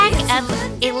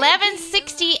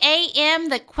960 AM,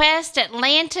 The Quest,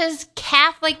 Atlanta's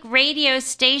Catholic radio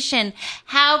station.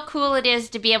 How cool it is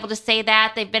to be able to say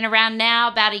that. They've been around now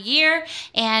about a year,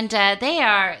 and they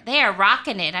are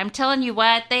rocking it. I'm telling you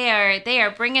what, they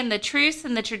are bringing the truths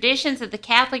and the traditions of the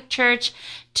Catholic Church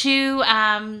to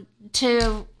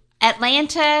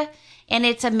Atlanta. And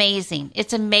it's amazing.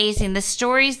 It's amazing. The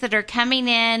stories that are coming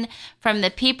in from the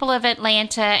people of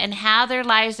Atlanta and how their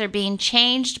lives are being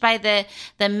changed by the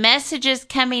messages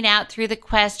coming out through the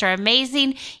Quest are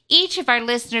amazing. Each of our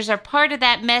listeners are part of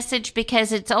that message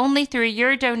because it's only through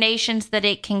your donations that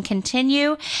it can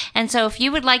continue. And so if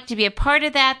you would like to be a part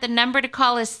of that, the number to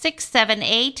call is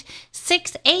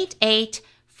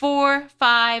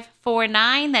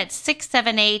 678-688-4549. That's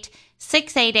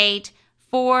 678-688-4549.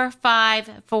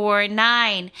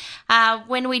 4549.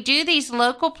 When we do these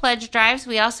local pledge drives,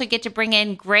 we also get to bring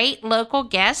in great local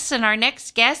guests. And our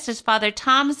next guest is Father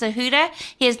Tom Zahuta.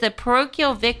 He is the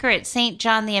parochial vicar at St.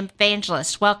 John the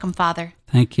Evangelist. Welcome, Father.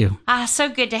 Thank you. So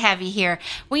good to have you here.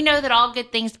 We know that all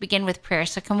good things begin with prayer.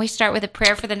 So can we start with a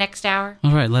prayer for the next hour?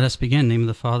 All right, let us begin. In the name of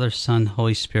the Father, Son,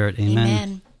 Holy Spirit. Amen.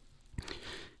 Amen.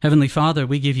 Heavenly Father,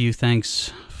 we give you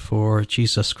thanks for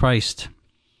Jesus Christ,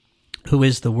 who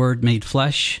is the Word made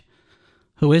flesh,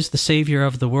 who is the Savior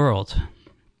of the world,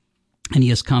 and he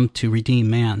has come to redeem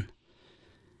man.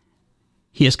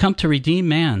 He has come to redeem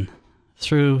man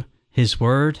through his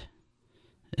Word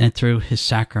and through his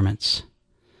sacraments.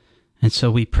 And so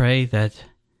we pray that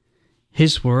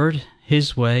his Word,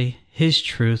 his way, his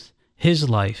truth, his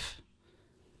life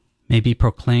may be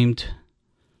proclaimed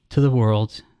to the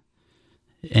world,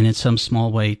 and in some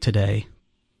small way today.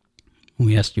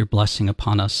 We ask your blessing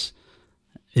upon us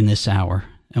in this hour,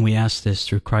 and we ask this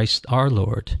through Christ our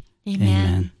Lord. Amen.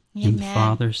 Amen. In the Amen.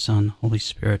 Father, Son, Holy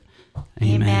Spirit.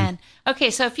 Amen. Amen. Okay,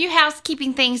 so a few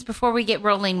housekeeping things before we get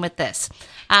rolling with this.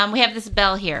 We have this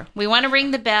bell here. We want to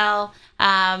ring the bell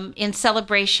in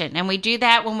celebration, and we do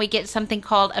that when we get something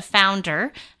called a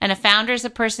founder. And a founder is a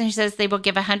person who says they will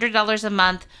give $100 a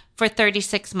month for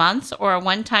 36 months, or a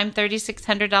one-time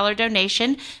 $3,600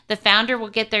 donation. The founder will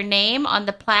get their name on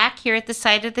the plaque here at the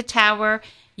side of the tower.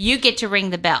 You get to ring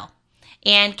the bell.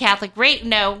 And Catholic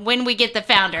when we get the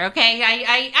founder, okay?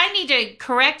 I need to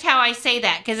correct how I say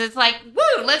that because it's like,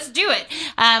 woo, let's do it.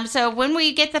 So when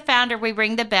we get the founder, we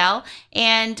ring the bell.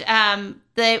 And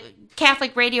the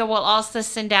Catholic Radio will also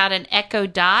send out an echo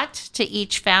dot to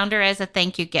each founder as a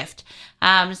thank you gift.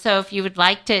 So if you would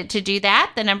like to do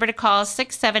that, the number to call is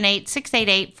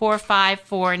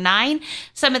 678-688-4549.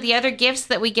 Some of the other gifts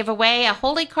that we give away, a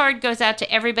holy card goes out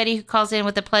to everybody who calls in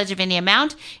with a pledge of any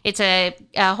amount. It's a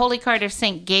holy card of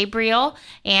St. Gabriel,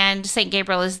 and St.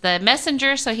 Gabriel is the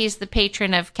messenger, so he's the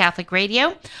patron of Catholic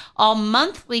Radio. All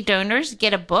monthly donors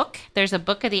get a book. There's a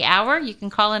book of the hour. You can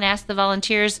call and ask the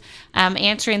volunteers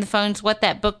answering the phones what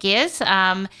that book is,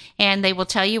 and they will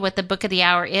tell you what the book of the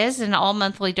hour is, and all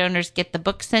monthly donors get the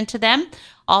book sent to them.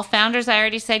 All founders, I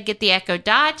already said, get the echo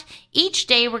dot. Each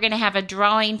day we're going to have a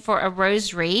drawing for a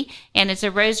rosary, and it's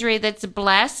a rosary that's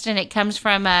blessed, and it comes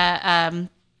from a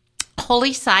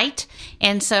holy site.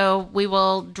 And so we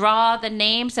will draw the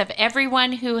names of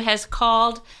everyone who has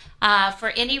called for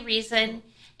any reason,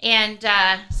 and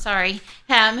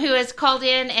who has called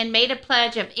in and made a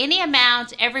pledge of any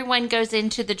amount. Everyone goes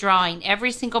into the drawing.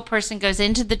 Every single person goes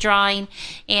into the drawing,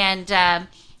 and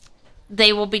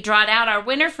they will be drawn out. Our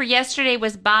winner for yesterday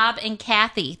was Bob and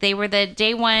Kathy. They were the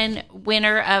day one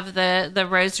winner of the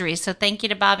rosary. So thank you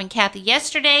to Bob and Kathy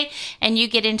yesterday, and you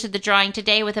get into the drawing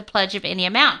today with a pledge of any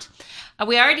amount.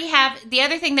 We already have, the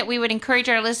other thing that we would encourage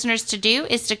our listeners to do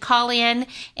is to call in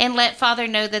and let Father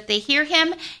know that they hear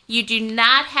him. You do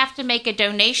not have to make a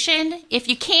donation. If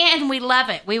you can, we love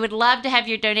it. We would love to have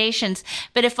your donations.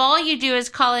 But if all you do is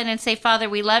call in and say, Father,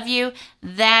 we love you,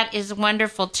 that is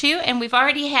wonderful too. And we've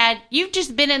already you've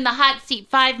just been in the hot seat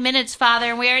 5 minutes, Father,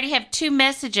 and we already have 2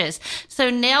 messages. So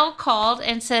Nell called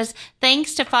and says,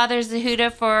 thanks to Father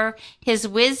Zahuta for his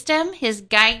wisdom, his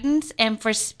guidance, and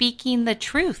for speaking the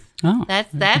truth. Oh,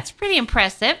 that's pretty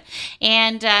impressive.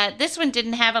 And this one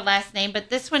didn't have a last name, but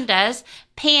this one does.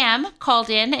 Pam called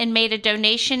in and made a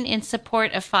donation in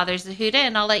support of Father Zahuta,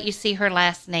 and I'll let you see her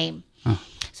last name. Oh.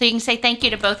 So you can say thank you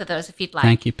to both of those if you'd like.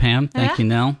 Thank you, Pam. Thank you,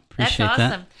 Nell. Appreciate That's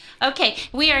awesome. That. Okay,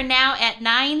 we are now at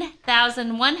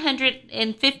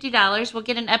 $9,150. We'll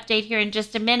get an update here in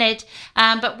just a minute,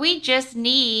 but we just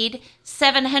need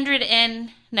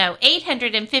 $850.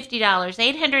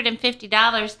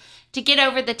 $850 to get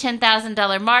over the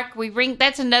 $10,000 mark.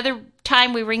 That's another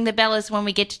time we ring the bell is when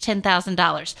we get to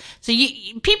 $10,000. So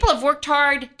people have worked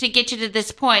hard to get you to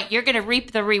this point. You're going to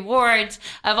reap the rewards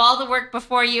of all the work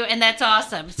before you, and that's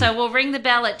awesome. So we'll ring the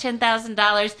bell at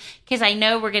 $10,000 because I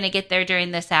know we're going to get there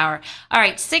during this hour. All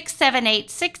right,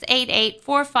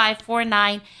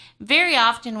 678-688-4549. Very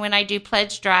often when I do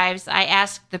pledge drives, I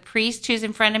ask the priest who's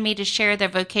in front of me to share their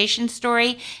vocation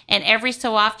story. And every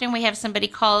so often we have somebody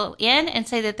call in and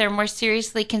say that they're more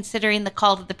seriously considering the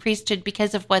call to the priesthood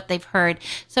because of what they've heard.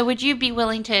 So would you be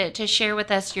willing to share with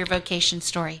us your vocation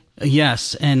story?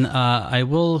 Yes, and I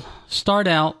will start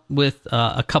out with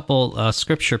a couple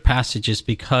scripture passages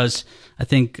because I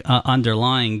think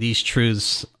underlying these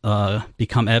truths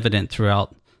become evident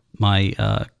throughout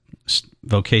my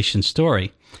vocation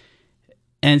story.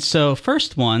 And so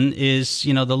first one is,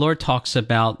 the Lord talks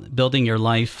about building your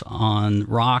life on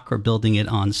rock or building it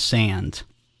on sand.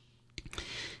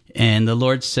 And the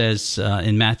Lord says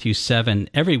in Matthew 7,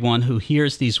 "Everyone who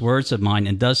hears these words of mine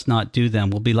and does not do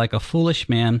them will be like a foolish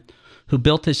man who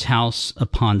built his house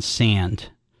upon sand."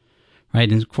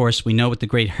 Right? And of course, we know with the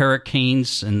great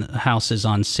hurricanes and houses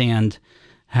on sand,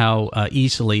 how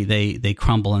easily they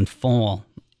crumble and fall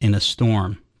in a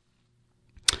storm.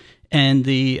 And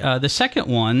the second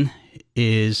one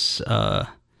is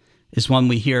one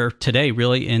we hear today,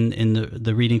 really, in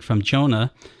the reading from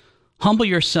Jonah. "Humble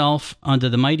yourself under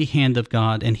the mighty hand of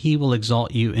God, and he will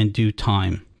exalt you in due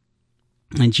time."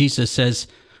 And Jesus says,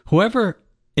 "Whoever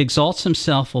exalts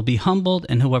himself will be humbled,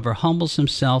 and whoever humbles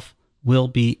himself will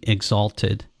be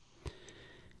exalted."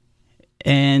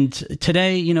 And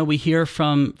today, we hear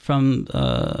from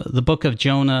the book of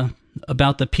Jonah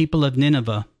about the people of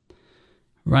Nineveh.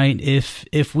 Right?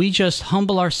 If we just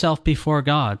humble ourselves before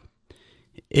God,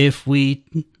 if we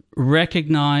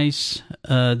recognize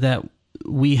that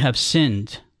we have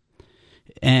sinned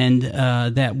and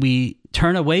that we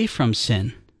turn away from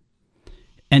sin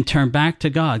and turn back to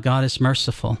God, God is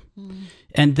merciful. Mm.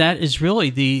 And that is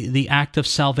really the act of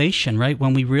salvation, right?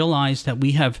 When we realize that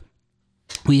we have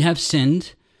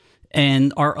sinned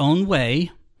and our own way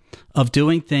of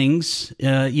doing things,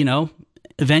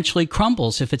 eventually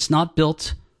crumbles if it's not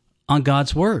built on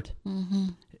God's word. Mm-hmm.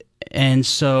 And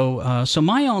so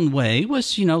my own way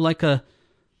was,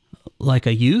 like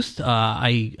a youth.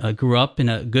 I grew up in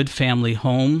a good family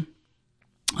home,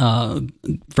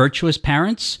 virtuous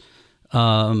parents.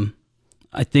 I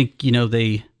think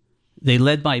they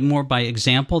led more by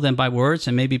example than by words,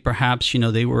 and maybe perhaps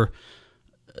they were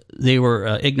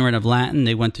ignorant of Latin.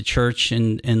 They went to church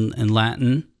in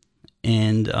Latin,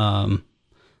 and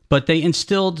but they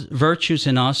instilled virtues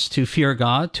in us to fear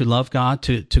God, to love God,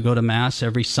 to go to Mass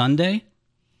every Sunday,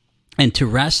 and to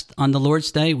rest on the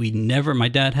Lord's Day. My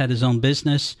dad had his own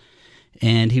business,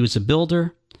 and he was a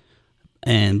builder,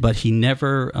 but he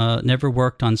never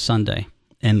worked on Sunday,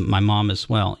 and my mom as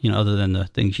well, other than the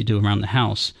things you do around the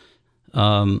house.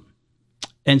 And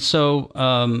so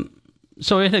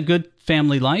it had a good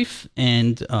family life,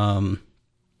 and the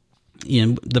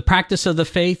practice of the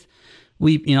faith.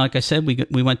 We, like I said,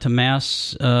 we went to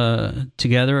Mass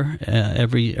together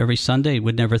every Sunday.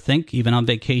 Would never think, even on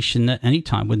vacation at any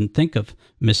time, wouldn't think of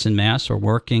missing Mass or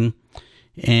working.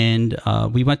 And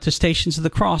we went to Stations of the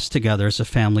Cross together as a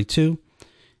family too.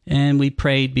 And we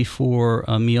prayed before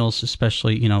meals,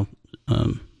 especially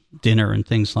dinner and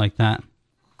things like that.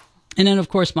 And then, of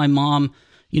course, my mom,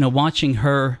 watching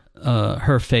her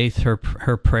faith,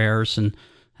 her prayers, and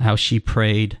how she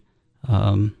prayed.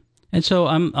 And so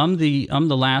I'm the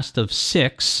last of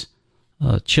 6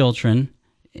 children,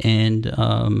 and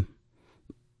I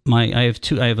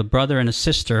have a brother and a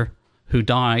sister who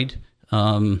died.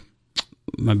 My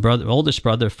oldest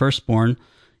brother, firstborn,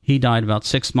 he died about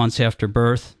 6 months after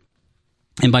birth,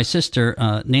 and my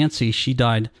sister Nancy, she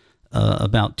died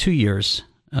about 2 years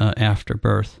after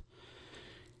birth.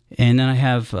 And then I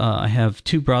have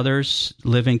 2 brothers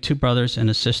and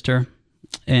a sister,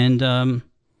 and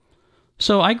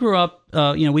so I grew up,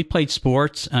 we played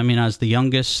sports. I mean, I was the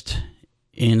youngest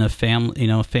in a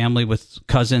family with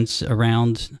cousins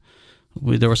around.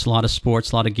 There was a lot of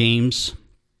sports, a lot of games.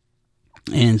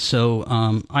 And so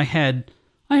I had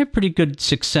pretty good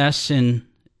success in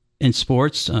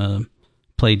sports.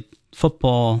 Played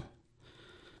football,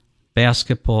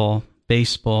 basketball,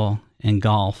 baseball, and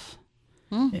golf.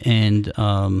 Mm. And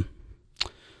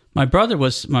my brother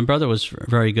was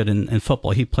very good in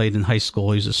football. He played in high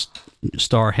school. He was a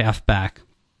star halfback.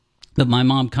 But my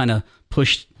mom kind of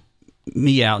pushed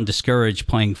me out and discouraged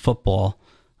playing football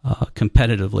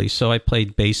competitively. So I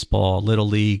played baseball, little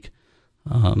league,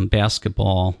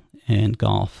 basketball, and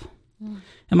golf. Mm.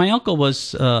 And my uncle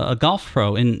was a golf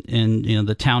pro in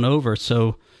the town over.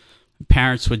 So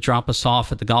parents would drop us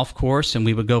off at the golf course, and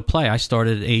we would go play. I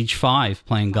started at age 5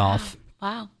 playing golf.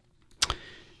 Wow.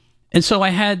 And so I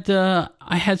had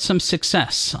some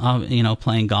success,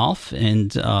 playing golf,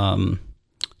 and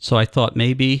so I thought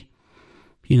maybe,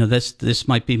 this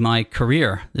might be my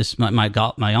career.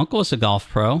 My uncle is a golf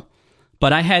pro,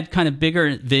 but I had kind of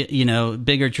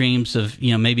bigger dreams of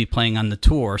maybe playing on the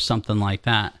tour or something like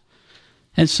that.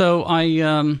 And so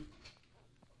I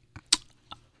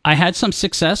had some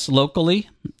success locally,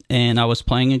 and I was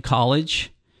playing in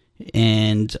college,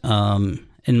 and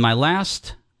in my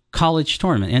last college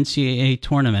tournament, NCAA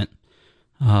tournament,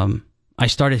 I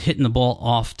started hitting the ball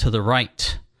off to the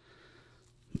right,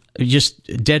 just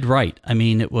dead right. I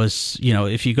mean, it was,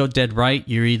 if you go dead right,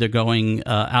 you're either going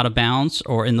out of bounds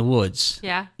or in the woods.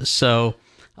 Yeah. So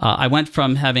I went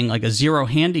from having like a 0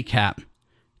 handicap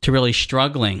to really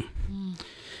struggling.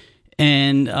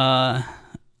 And I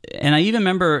even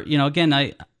remember, again,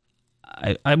 I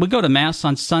would go to Mass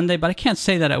on Sunday, but I can't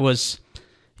say that I was,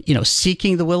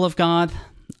 seeking the will of God.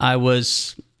 I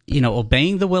was,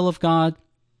 obeying the will of God.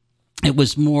 It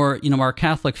was more, our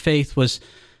Catholic faith was,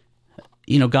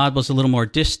 God was a little more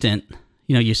distant.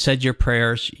 You said your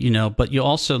prayers, but you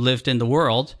also lived in the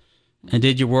world and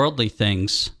did your worldly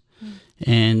things.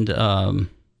 And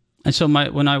so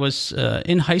when I was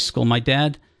in high school, my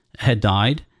dad had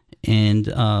died, and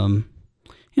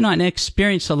and I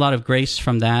experienced a lot of grace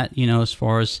from that, as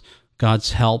far as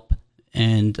God's help,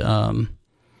 and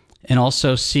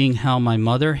also seeing how my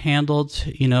mother handled,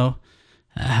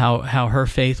 how her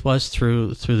faith was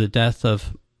through the death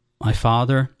of my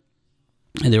father.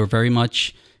 And they were very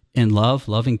much in love,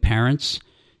 loving parents,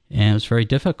 and it was very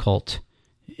difficult.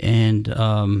 And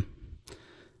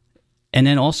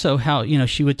then also how,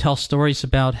 she would tell stories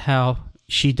about how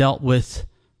she dealt with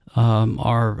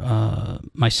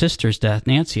my sister's death,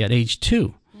 Nancy, at age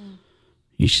 2.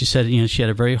 She said, she had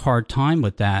a very hard time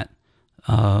with that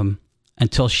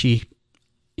until she,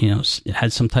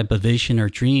 had some type of vision or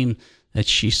dream that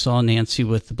she saw Nancy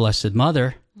with the Blessed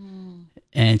Mother,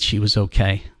 and she was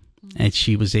okay, and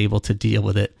she was able to deal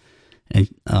with it. And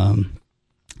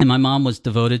my mom was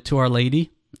devoted to Our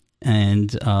Lady,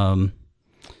 and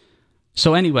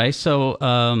so anyway, so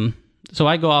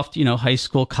I go off to, high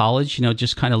school, college,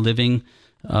 just kind of living,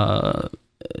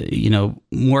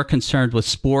 more concerned with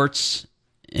sports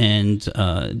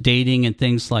and dating and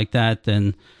things like that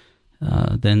than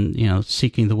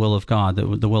seeking the will of God.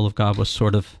 The will of God was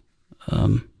sort of,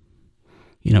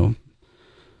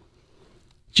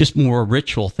 just more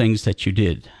ritual things that you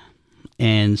did.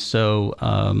 And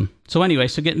so anyway,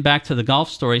 so getting back to the golf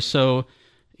story, so,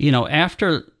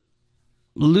 after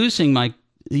losing my,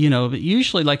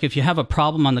 usually like if you have a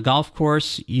problem on the golf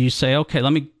course, you say, okay,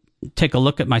 let me take a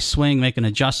look at my swing, make an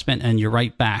adjustment, and you're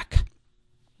right back.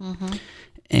 Mm-hmm.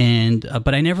 And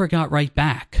but I never got right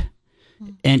back.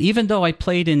 Mm-hmm. And even though I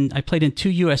played in 2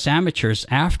 U.S. amateurs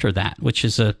after that, which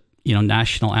is a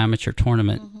national amateur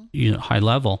tournament, high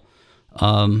level,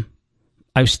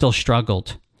 I still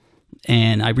struggled.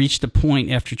 And I reached a point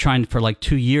after trying for like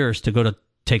 2 years to go to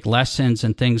take lessons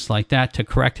and things like that to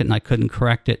correct it, and I couldn't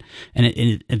correct it, and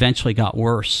it eventually got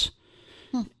worse.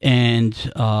 And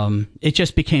it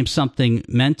just became something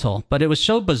mental. But it was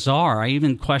so bizarre. I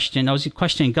was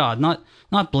questioning God,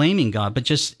 not blaming God, but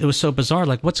just it was so bizarre.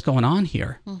 Like, what's going on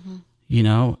here?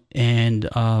 And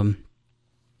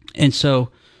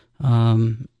so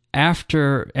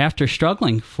after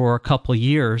struggling for a couple of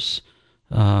years,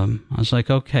 I was like,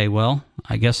 okay, well,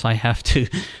 I guess I have to,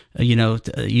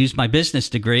 use my business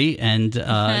degree and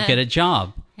get a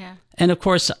job. Yeah. And of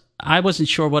course, I wasn't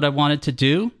sure what I wanted to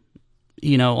do.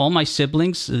 All my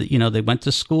siblings, they went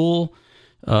to school,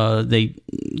 they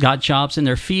got jobs in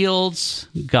their fields,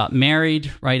 got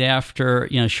married right after,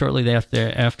 shortly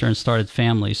after and started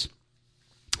families.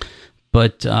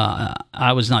 But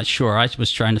I was not sure. I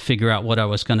was trying to figure out what I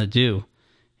was going to do.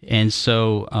 And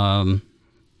so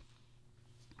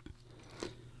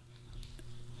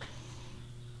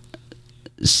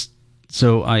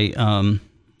I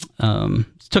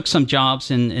took some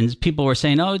jobs, and people were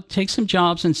saying, oh, take some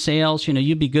jobs in sales,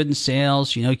 you'd be good in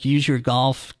sales, use your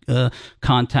golf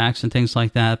contacts and things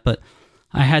like that. But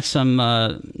I had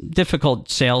some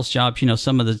difficult sales jobs,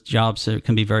 some of the jobs that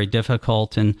can be very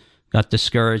difficult, and got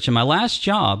discouraged. And my last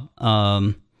job,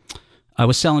 I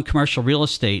was selling commercial real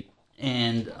estate,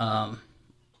 and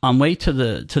on way to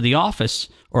the office,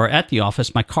 or at the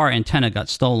office, my car antenna got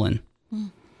stolen.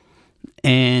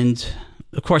 And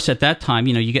of course, at that time,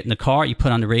 you get in the car, you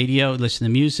put on the radio, listen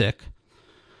to music.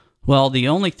 Well, the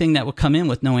only thing that would come in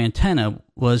with no antenna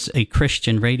was a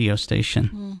Christian radio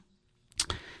station.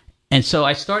 And so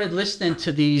I started listening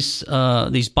to these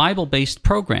Bible-based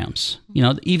programs,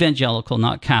 evangelical,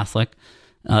 not Catholic.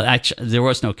 Actually, there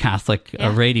was no Catholic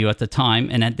radio at the time,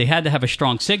 and they had to have a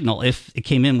strong signal if it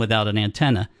came in without an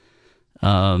antenna.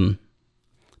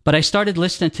 But I started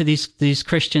listening to these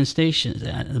Christian stations,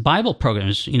 the Bible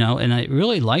programs, and I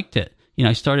really liked it.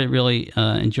 I started really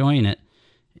enjoying it,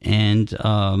 and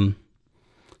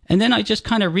then I just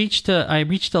kind of reached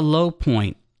a low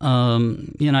point.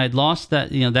 I'd lost that.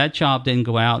 That job didn't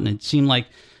go out, and it seemed like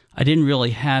I didn't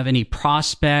really have any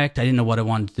prospect. I didn't know what I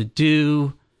wanted to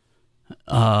do.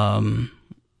 I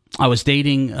was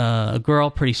dating a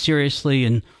girl pretty seriously,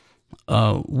 and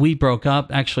we broke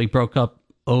up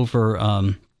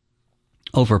over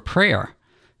prayer.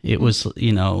 It was,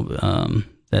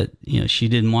 that, she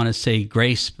didn't want to say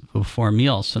grace before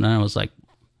meals. So then I was like,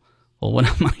 well, what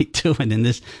am I doing? And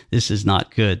this is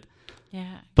not good.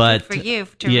 Yeah. But good for you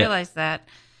to realize that.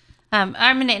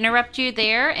 I'm going to interrupt you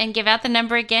there and give out the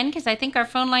number again, because I think our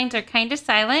phone lines are kind of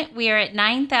silent. We are at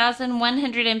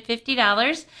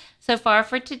 $9,150 so far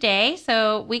for today.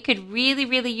 So we could really,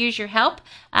 really use your help.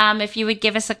 If you would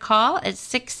give us a call at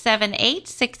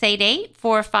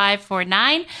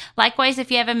 678-688-4549. Likewise, if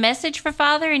you have a message for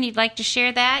Father and you'd like to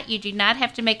share that, you do not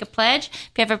have to make a pledge.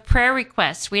 If you have a prayer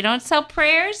request, we don't sell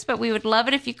prayers, but we would love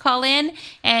it if you call in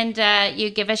and you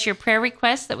give us your prayer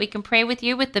request that we can pray with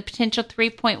you with the potential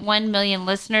 3.1 million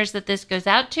listeners that this goes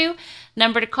out to.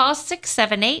 Number to call,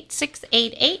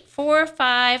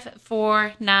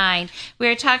 678-688-4549. We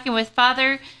are talking with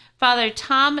Father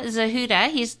Tom Zahuta.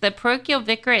 He's the parochial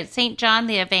vicar at St. John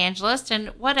the Evangelist, and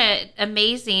what an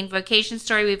amazing vocation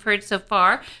story we've heard so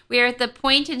far. We are at the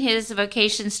point in his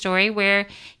vocation story where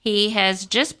he has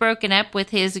just broken up with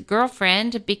his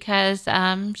girlfriend because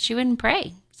she wouldn't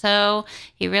pray. So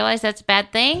he realized that's a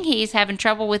bad thing. He's having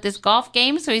trouble with his golf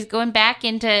game, so he's going back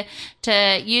into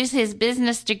to use his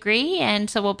business degree, and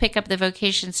so we'll pick up the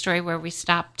vocation story where we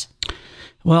stopped.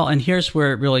 Well, and here's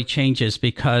where it really changes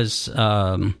because,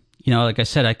 like I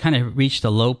said, I kind of reached a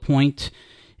low point,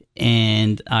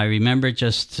 and I remember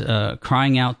just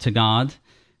crying out to God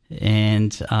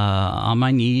and on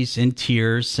my knees in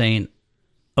tears saying,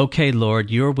 okay, Lord,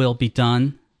 your will be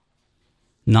done,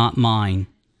 not mine.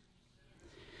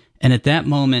 And at that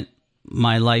moment,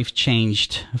 my life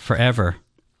changed forever.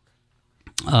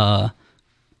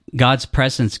 God's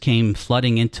presence came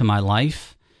flooding into my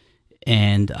life,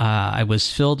 and I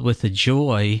was filled with a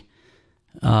joy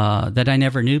that I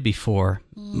never knew before,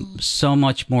 so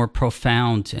much more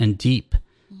profound and deep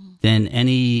than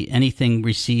anything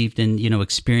received in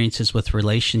experiences with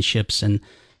relationships and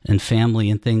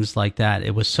family and things like that.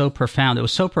 It was so profound. It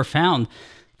was so profound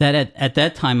that at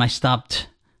that time I stopped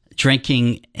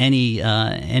drinking any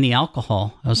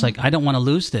alcohol. I was like, I don't want to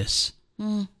lose this.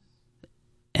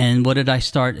 And what did I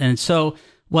start? And so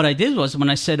what I did was when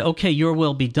I said, okay, your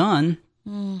will be done,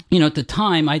 at the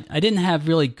time I didn't have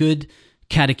really good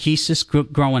catechesis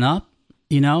growing up,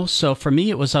 so for me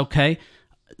it was okay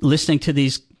listening to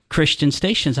these Christian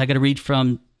stations. I got to read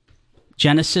from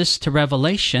Genesis to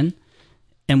Revelation,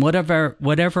 and whatever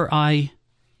I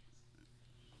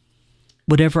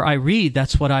read,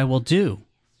 that's what I will do.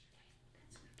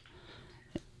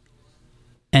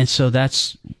 And so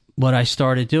that's what I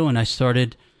started doing. I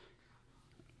started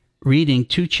reading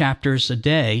 2 chapters a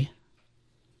day,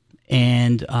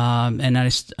 and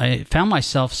I found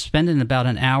myself spending about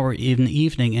an hour in the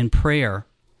evening in prayer,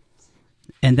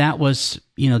 and that was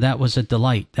a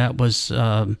delight. That was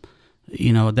that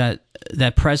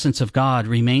presence of God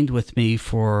remained with me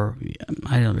for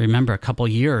I don't remember a couple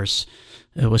years.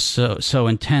 It was so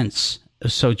intense, it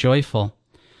was so joyful.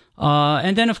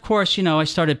 And then, of course, I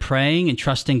started praying and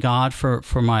trusting God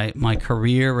for my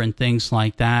career and things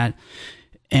like that.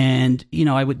 And,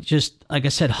 I would just, like I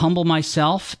said, humble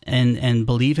myself and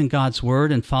believe in God's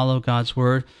word and follow God's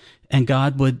word, and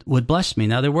God would bless me.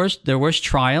 Now, there was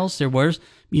trials, there was,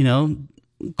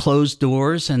 closed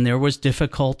doors, and there was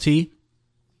difficulty,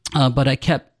 but I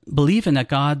kept believing that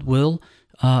God will,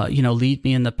 lead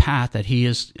me in the path that He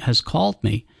has called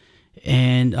me.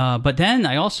 And but then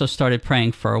I also started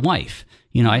praying for a wife.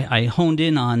 I honed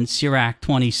in on Sirach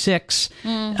 26,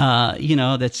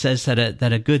 that says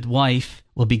that a good wife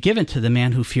will be given to the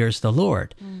man who fears the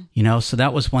Lord. So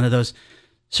that was one of those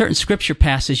certain scripture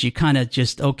passages you kind of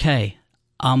just, okay,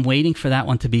 I'm waiting for that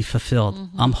one to be fulfilled.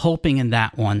 I'm hoping in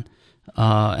that one.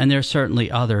 And there's certainly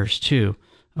others too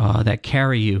that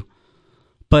carry you.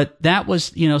 But that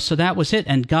was, so that was it.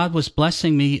 And God was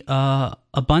blessing me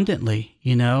abundantly,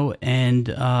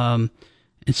 and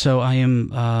so I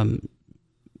am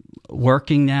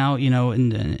working now,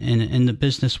 in the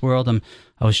business world. I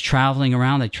was traveling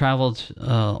around. I traveled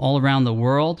all around the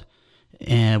world,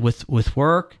 and with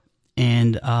work,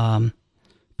 and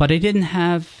but I didn't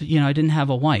have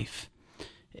a wife.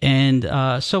 And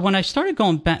so when I started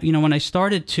going back, when I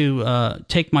started to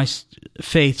take my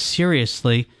faith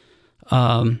seriously,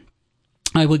 I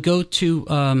would go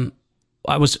to.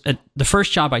 The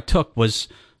first job I took was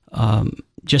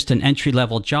just an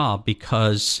entry-level job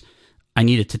because I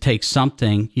needed to take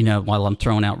something, while I'm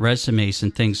throwing out resumes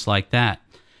and things like that.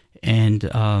 And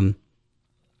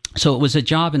so it was a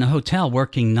job in a hotel,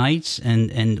 working nights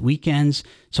and weekends.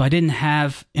 So I didn't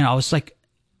have, I was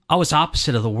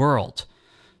opposite of the world.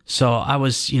 So I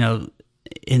was, in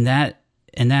that,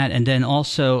 and then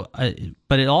also,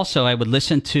 but it also I would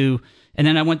listen to, and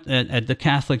then I went at the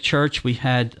Catholic Church. We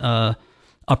had a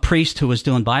priest who was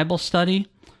doing Bible study.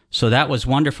 So that was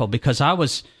wonderful because I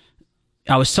was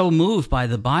so moved by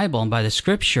the Bible and by the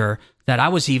Scripture that I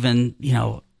was even,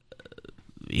 I'm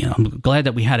glad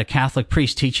that we had a Catholic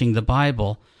priest teaching the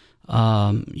Bible.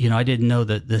 I didn't know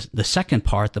the second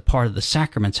part, the part of the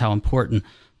sacraments, how important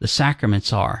the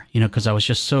sacraments are, because I was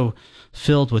just so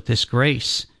filled with this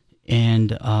grace.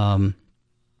 And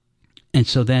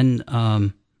so then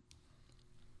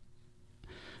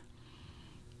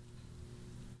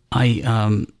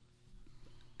I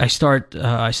start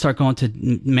going to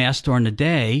Mass during the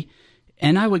day,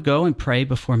 and I would go and pray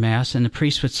before Mass, and the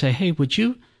priest would say, "Hey, could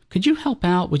you help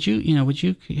out? Would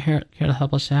you care to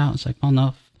help us out?" It's like, "Oh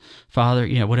no, Father,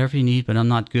 whatever you need, but I'm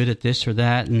not good at this or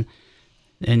that." And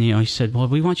he said, "Well,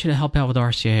 we want you to help out with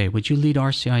RCIA. Would you lead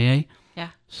RCIA?" Yeah.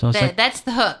 So that's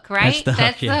the hook, right?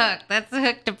 That's the hook. That's the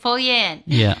hook to pull you in.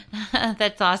 Yeah.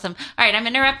 That's awesome. All right, I'm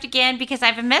going to interrupt again because I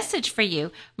have a message for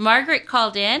you. Margaret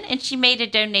called in, and she made a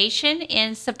donation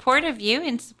in support of you,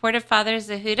 in support of Father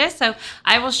Zahuta. So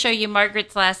I will show you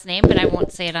Margaret's last name, but I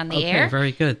won't say it on the air. Okay,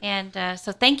 very good. And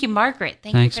so thank you, Margaret.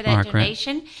 Thanks, you for that Margaret.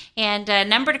 donation. And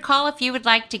number to call if you would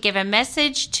like to give a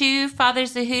message to Father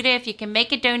Zahuta. If you can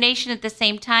make a donation at the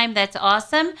same time, that's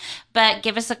awesome. But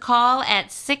give us a call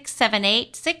at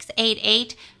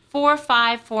 678-688-4549,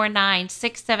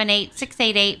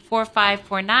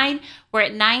 678-688-4549. We're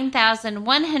at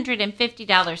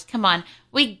 $9,150. Come on,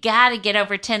 we got to get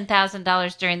over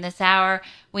 $10,000 during this hour.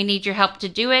 We need your help to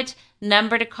do it.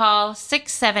 Number to call,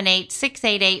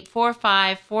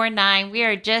 678-688-4549. We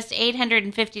are just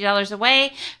 $850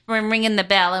 away from ringing the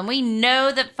bell. And we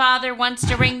know that Father wants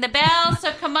to ring the bell.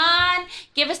 So come on,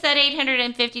 give us that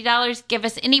 $850. Give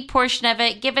us any portion of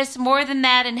it. Give us more than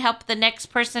that and help the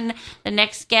next person, the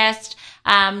next guest,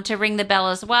 to ring the bell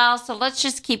as well. So let's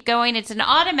just keep going. It's an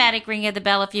automatic ring of the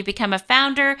bell. If you become a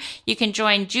founder, you can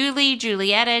join Julie,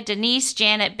 Julietta, Denise,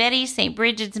 Janet, Betty, St.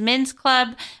 Bridget's Men's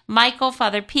Club, Michael,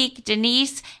 Father Peak,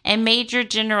 Denise, and Major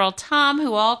General Tom,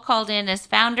 who all called in as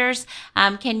founders.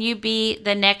 Can you be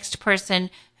the next person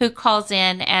who calls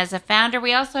in as a founder?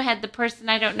 We also had the person,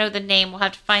 I don't know the name, we'll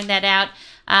have to find that out,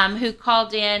 who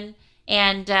called in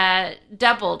and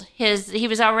doubled he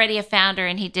was already a founder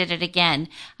and he did it again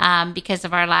because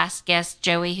of our last guest,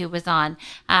 Joey, who was on.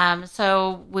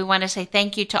 So we want to say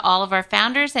thank you to all of our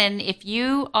founders. And if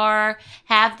you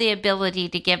have the ability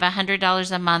to give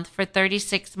 $100 a month for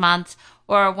 36 months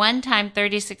or a one-time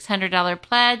 $3,600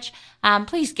 pledge,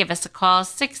 please give us a call,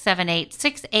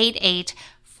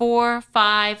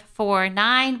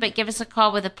 678-688-4549, but give us a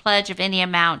call with a pledge of any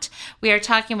amount. We are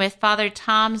talking with Father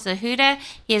Tom Zahuta.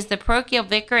 He is the parochial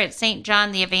vicar at St.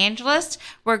 John the Evangelist.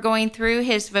 We're going through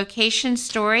his vocation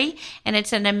story, and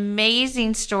it's an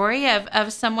amazing story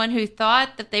of someone who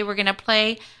thought that they were going to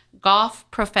play golf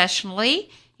professionally,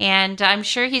 and I'm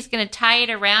sure he's going to tie it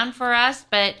around for us,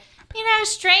 but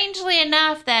strangely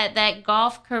enough, that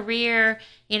golf career,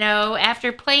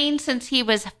 after playing since he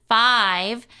was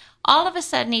 5, all of a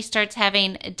sudden he starts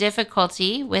having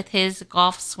difficulty with his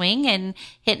golf swing and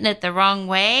hitting it the wrong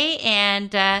way.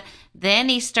 And then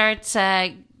he starts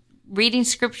reading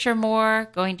scripture more,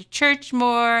 going to church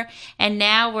more. And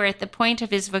now we're at the point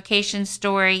of his vocation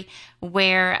story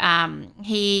where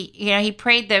he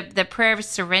prayed the prayer of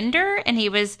surrender, and he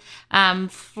was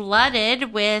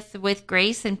flooded with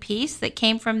grace and peace that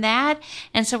came from that.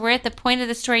 And so we're at the point of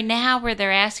the story now where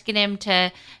they're asking him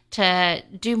to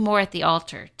do more at the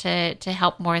altar, to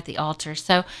help more at the altar.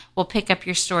 So we'll pick up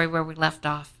your story where we left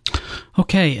off.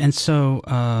 Okay, and so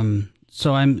I'm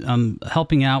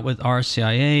helping out with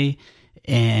RCIA,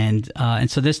 and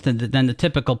so then the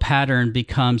typical pattern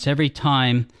becomes every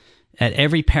time at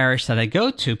every parish that I go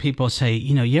to, people say,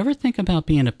 you ever think about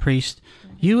being a priest?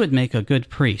 You would make a good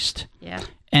priest. Yeah.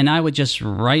 And I would just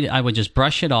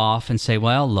brush it off and say,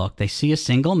 well, look, they see a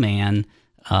single man.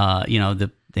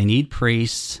 The They need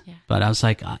priests. Yeah. But I was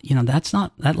like,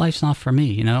 that life's not for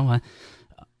me.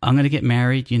 I'm going to get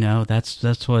married.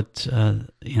 That's what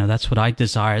that's what I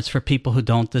desire. It's for people who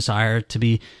don't desire to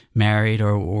be married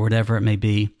or whatever it may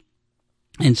be.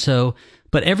 And so,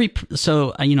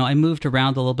 I moved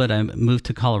around a little bit. I moved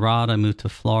to Colorado. I moved to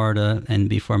Florida, and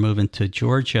before moving to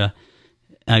Georgia,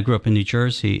 I grew up in New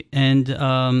Jersey. And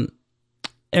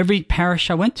every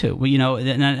parish I went to,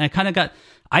 and I kind of got.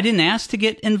 I didn't ask to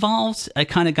get involved. I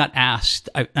kind of got asked.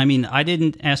 I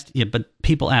didn't ask, but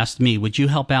people asked me, would you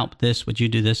help out with this? Would you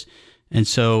do this? And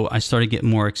so I started getting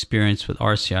more experience with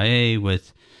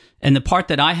RCIA. And the part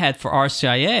that I had for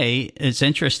RCIA is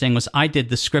interesting was I did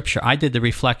the scripture. I did the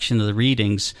reflection of the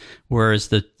readings, whereas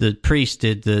the priest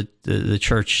did the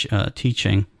church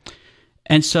teaching.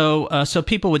 And so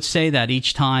people would say that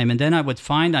each time. And then I would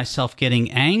find myself getting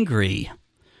angry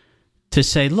to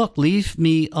say, look, leave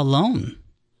me alone.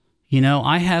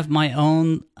 I have my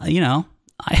own,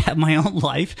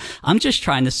 life. I'm just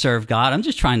trying to serve God. I'm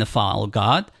just trying to follow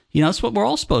God. That's what we're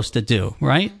all supposed to do,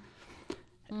 right?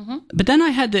 Mm-hmm. But then I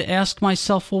had to ask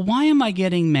myself, well, why am I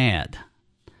getting mad?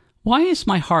 Why is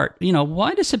my heart,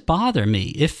 why does it bother me?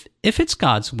 If it's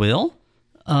God's will,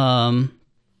 I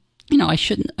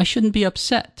shouldn't be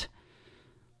upset.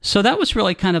 So that was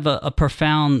really kind of a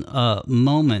profound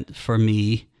moment for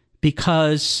me,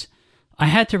 because I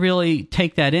had to really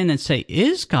take that in and say,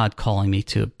 is God calling me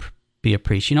to be a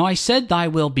priest? I said, thy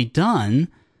will be done,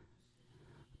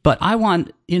 but I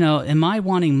want, am I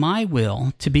wanting my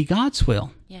will to be God's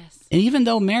will? Yes. And even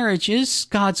though marriage is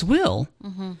God's will,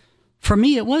 mm-hmm. for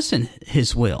me, it wasn't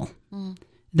his will. Mm.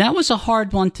 That was a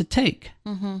hard one to take.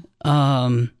 Mm-hmm.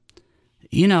 And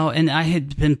I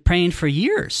had been praying for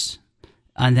years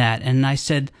on that. And I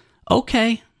said,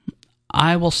 okay,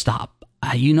 I will stop.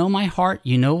 You know my heart.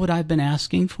 You know what I've been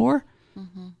asking for.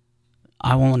 Mm-hmm.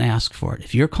 I won't ask for it.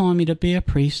 If you're calling me to be a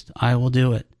priest, I will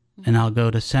do it. Mm-hmm. And I'll go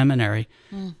to seminary.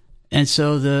 Mm. And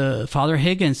so the Father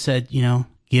Higgins said,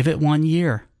 give it 1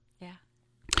 year. Yeah.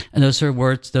 And those are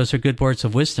good words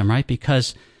of wisdom, right?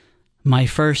 Because my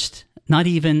first,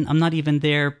 I'm not even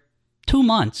there 2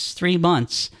 months, 3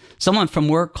 months. Someone from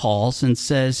work calls and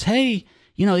says, hey,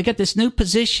 they got this new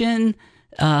position.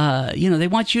 They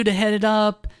want you to head it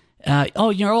up.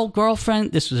 Your old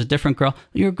girlfriend, this was a different girl,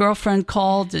 your girlfriend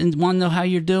called and wanted to know how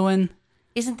you're doing.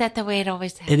 Isn't that the way it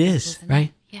always happens? It is, right?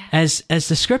 It? Yeah. As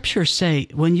the scriptures say,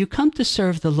 when you come to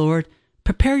serve the Lord,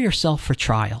 prepare yourself for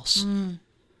trials. Mm.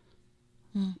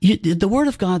 Mm. The word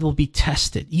of God will be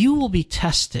tested. You will be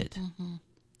tested. Mm-hmm.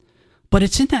 But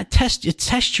it's in that test, it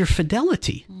tests your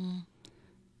fidelity. Mm.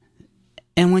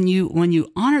 And when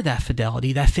you honor that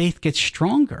fidelity, that faith gets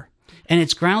stronger. And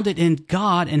it's grounded in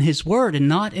God and his word and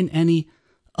not in any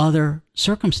other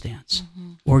circumstance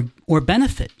mm-hmm. or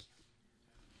benefit.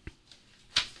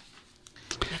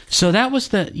 So that was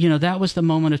the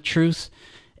moment of truth.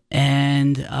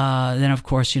 And then, of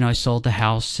course, I sold the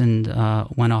house and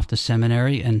went off to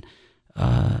seminary and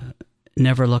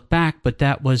never looked back. But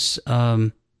that was,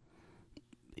 and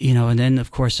then,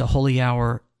 of course, a holy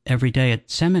hour every day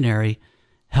at seminary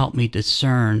helped me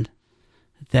discern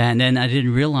that. And then I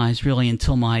didn't realize really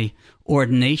until my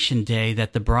ordination day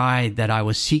that the bride that I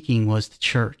was seeking was the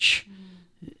church.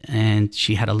 And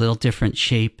she had a little different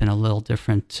shape and a little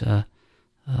different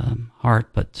heart,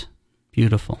 but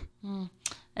beautiful.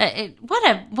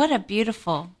 What a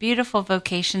beautiful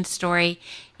vocation story.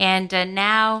 And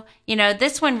now,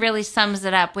 this one really sums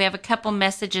it up. We have a couple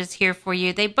messages here for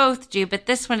you. They both do, but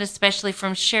this one especially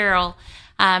from Cheryl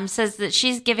says that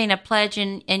she's giving a pledge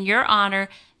in your honor.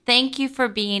 Thank you for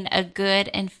being a good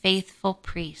and faithful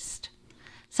priest.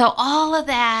 So all of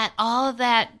that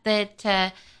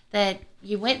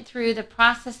you went through, the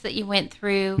process that you went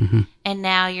through, mm-hmm. and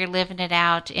now you're living it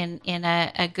out in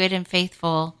a good and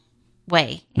faithful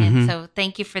way. And mm-hmm. so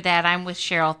thank you for that. I'm with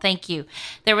Cheryl. Thank you.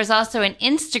 There was also an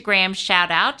Instagram shout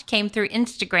out, came through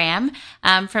Instagram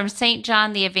from St.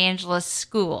 John the Evangelist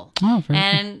School. Oh, very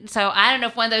and so I don't know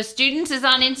if one of those students is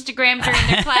on Instagram during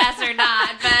their class or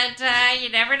not, but you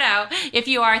never know. If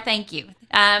you are, thank you.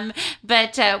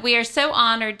 But we are so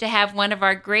honored to have one of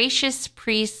our gracious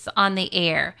priests on the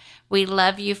air. We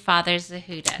love you, Father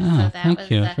Zahuta. Oh, so that thank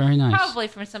was you. Very nice. Probably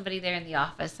from somebody there in the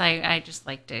office. I just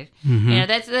like to, mm-hmm.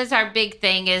 That's our big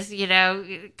thing is,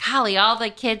 golly, all the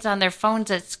kids on their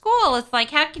phones at school. It's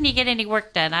like, how can you get any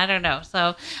work done? I don't know.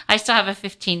 So I still have a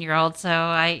 15-year-old, so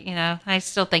I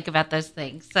still think about those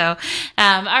things. So,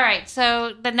 all right.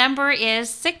 So the number is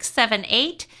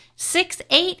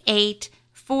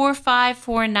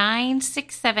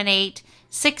 678-688-4549,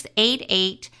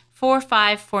 678-688-4549.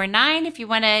 4549. If you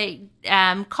want to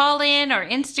call in or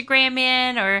Instagram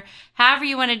in or however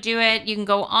you want to do it, you can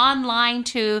go online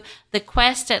to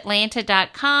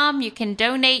thequestatlanta.com. You can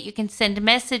donate. You can send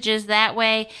messages that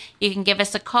way. You can give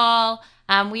us a call.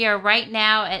 We are right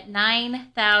now at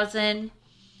 $9,305.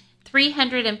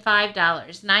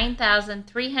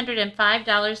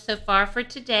 $9,305 so far for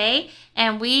today.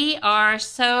 And we are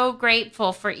so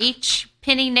grateful for each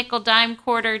penny, nickel, dime,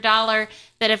 quarter, dollar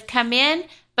that have come in.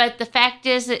 But the fact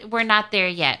is that we're not there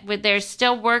yet. There's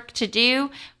still work to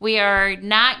do. We are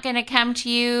not going to come to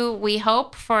you, we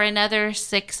hope, for another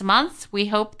 6 months. We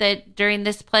hope that during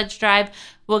this pledge drive,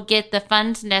 we'll get the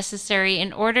funds necessary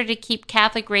in order to keep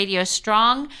Catholic radio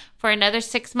strong for another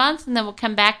 6 months, and then we'll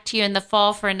come back to you in the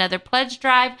fall for another pledge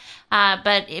drive.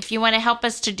 But if you want to help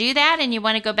us to do that and you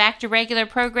want to go back to regular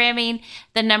programming,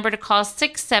 the number to call is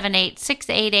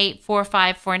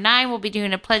 678-688-4549. We'll be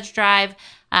doing a pledge drive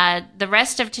the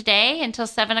rest of today until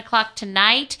 7 o'clock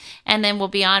tonight, and then we'll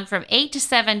be on from 8 to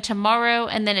 7 tomorrow,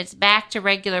 and then it's back to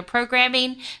regular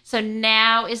programming. So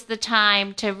now is the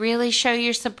time to really show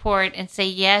your support and say,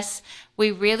 yes,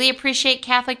 we really appreciate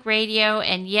Catholic radio,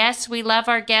 and yes, we love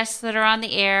our guests that are on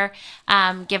the air.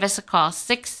 Give us a call,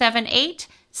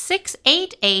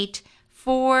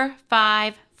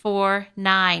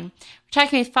 678-688-4549.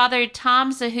 Talking with Father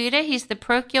Tom Zahuta. He's the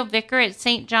parochial vicar at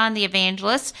St. John the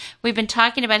Evangelist. We've been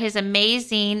talking about his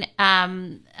amazing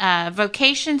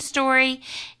vocation story,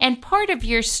 and part of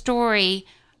your story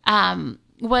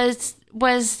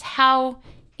was how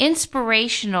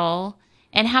inspirational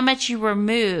and how much you were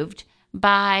moved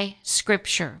by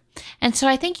Scripture. And so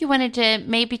I think you wanted to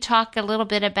maybe talk a little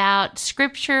bit about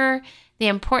Scripture, the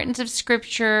importance of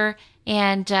Scripture.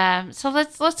 And so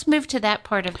let's move to that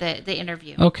part of the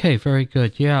interview. Okay, very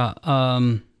good. Yeah.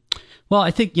 Well,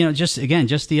 I think, just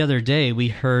the other day we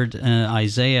heard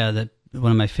Isaiah, that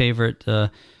one of my favorite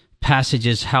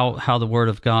passages, how the Word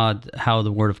of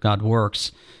God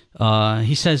works.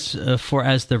 He says, "For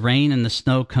as the rain and the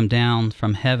snow come down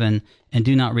from heaven and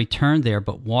do not return there,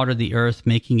 but water the earth,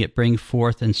 making it bring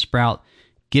forth and sprout,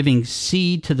 giving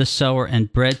seed to the sower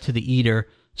and bread to the eater,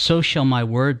 so shall my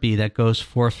word be that goes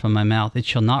forth from my mouth. It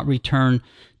shall not return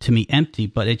to me empty,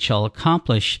 but it shall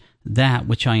accomplish that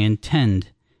which I intend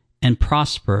and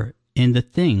prosper in the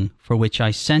thing for which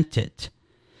I sent it."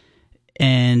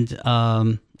 And,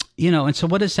 and so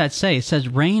what does that say? It says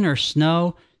rain or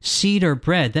snow, seed or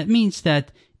bread. That means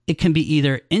that it can be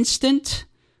either instant.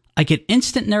 I get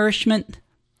instant nourishment.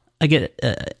 I get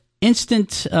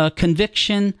instant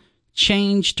conviction,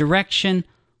 change, direction,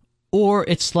 or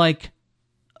it's like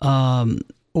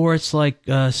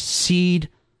seed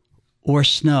or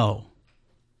snow,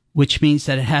 which means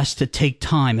that it has to take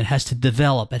time, it has to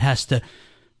develop, it has to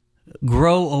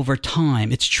grow over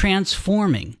time. It's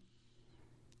transforming.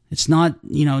 It's not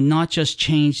just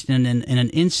changed in an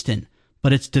instant,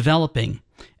 but it's developing.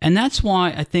 And that's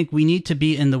why I think we need to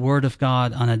be in the Word of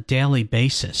God on a daily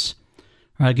basis.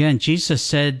 Again, Jesus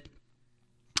said,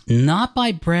 "Not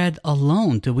by bread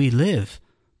alone do we live,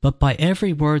 but by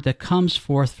every word that comes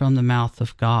forth from the mouth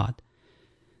of God."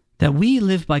 That we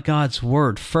live by God's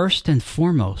word first and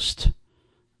foremost,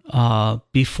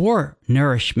 before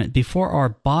nourishment, before our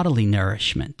bodily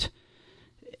nourishment.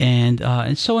 And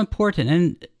it's so important.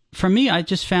 And for me, I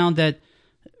just found that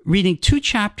reading 2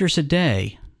 chapters a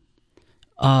day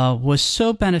was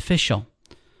so beneficial.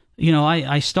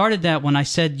 I started that when I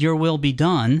said, "Your will be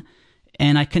done,"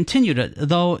 and I continued it,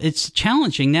 though it's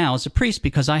challenging now as a priest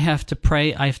because I have to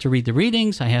pray, I have to read the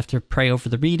readings, I have to pray over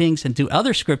the readings and do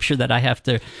other scripture that I have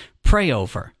to pray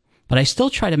over. But I still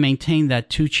try to maintain that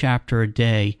 2 chapter a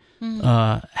day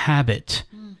habit.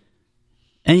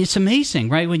 And it's amazing,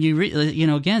 right? When you read,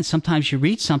 again, sometimes you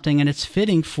read something and it's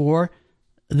fitting for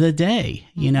the day.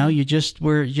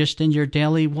 We're just in your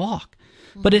daily walk.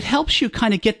 But it helps you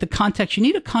kind of get the context. You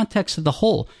need a context of the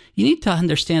whole. You need to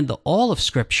understand all of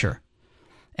Scripture.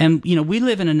 And, we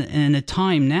live in a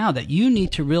time now that you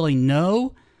need to really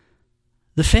know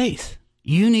the faith.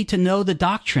 You need to know the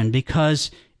doctrine,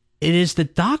 because it is the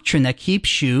doctrine that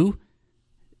keeps you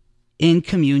in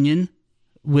communion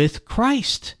with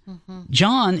Christ. Mm-hmm.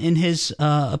 John, in his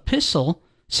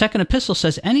second epistle,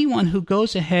 says, "Anyone who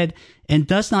goes ahead and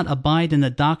does not abide in the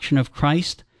doctrine of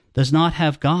Christ does not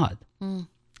have God. Mm.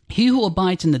 He who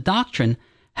abides in the doctrine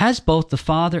has both the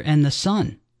Father and the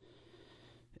Son."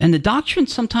 And the doctrine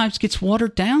sometimes gets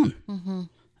watered down.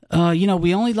 Mm-hmm.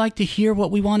 We only like to hear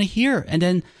what we want to hear. And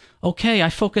then, okay,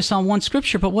 I focus on one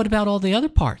scripture, but what about all the other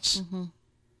parts? Mm-hmm.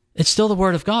 It's still the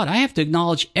Word of God. I have to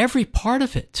acknowledge every part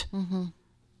of it. Mm-hmm.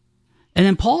 And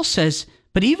then Paul says,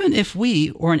 "But even if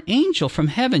we or an angel from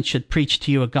heaven should preach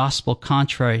to you a gospel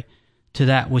contrary to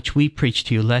that which we preach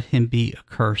to you, let him be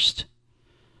accursed.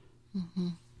 Mm-hmm.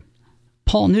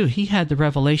 Paul knew he had the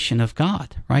revelation of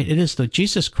God, right?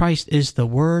 Jesus Christ is the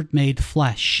Word made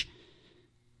flesh.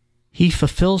 He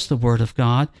fulfills the Word of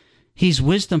God. He's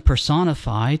wisdom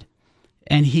personified,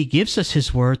 and he gives us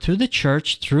his Word through the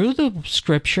church, through the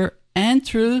Scripture, and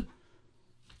through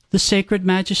the sacred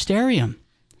magisterium.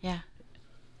 Yeah.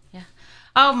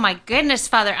 Oh, my goodness,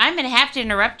 Father. I'm going to have to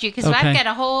interrupt you because I've got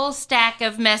a whole stack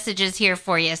of messages here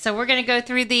for you. So we're going to go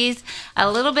through these a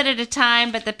little bit at a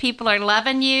time, but the people are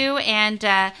loving you, and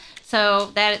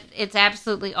so that it's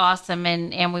absolutely awesome,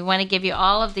 and we want to give you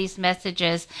all of these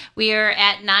messages. We are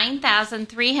at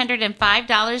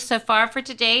 $9,305 so far for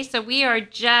today, so we are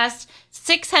just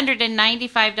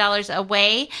 $695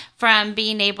 away from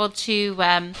being able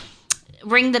to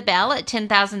ring the bell at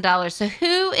 $10,000. So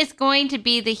who is going to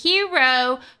be the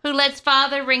hero who lets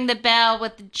Father ring the bell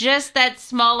with just that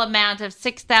small amount of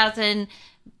 6,000,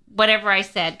 whatever I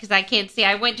said, because I can't see.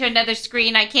 I went to another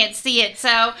screen. I can't see it.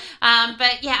 So,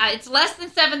 but yeah, it's less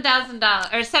than $7,000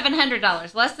 or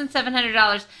 $700, less than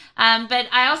 $700. But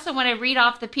I also want to read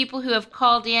off the people who have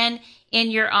called in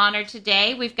your honor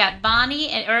today. We've got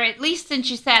Bonnie, or at least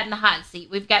since you sat in the hot seat,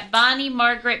 we've got Bonnie,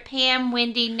 Margaret, Pam,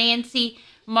 Wendy, Nancy,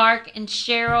 Mark, and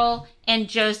Cheryl, and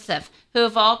Joseph, who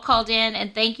have all called in,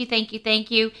 and thank you.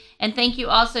 And thank you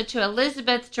also to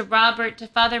Elizabeth, to Robert, to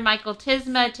Father Michael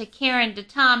Tisma, to Karen, to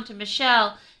Tom, to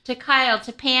Michelle, to Kyle,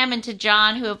 to Pam, and to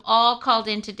John, who have all called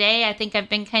in today. I think I've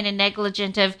been kind of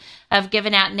negligent of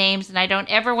giving out names, and I don't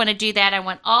ever want to do that. I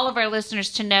want all of our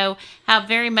listeners to know how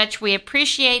very much we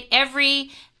appreciate everything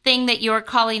that you're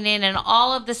calling in and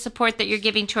all of the support that you're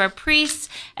giving to our priests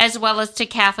as well as to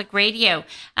Catholic Radio.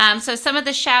 So some of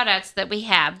the shout outs that we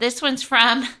have. This one's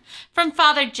from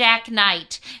Father Jack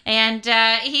Knight. And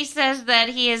he says that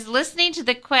he is listening to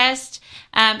the quest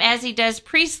as he does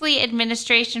priestly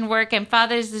administration work. And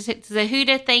Father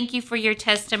Zahuta, thank you for your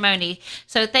testimony.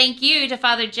 So thank you to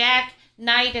Father Jack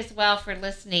Knight as well for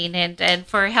listening and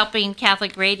for helping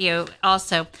Catholic Radio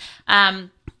also.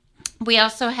 We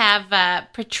also have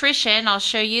Patricia, and I'll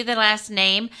show you the last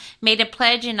name, made a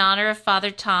pledge in honor of Father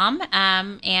Tom,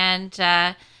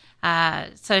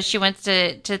 so she wants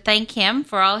to thank him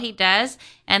for all he does.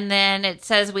 And then it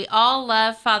says, we all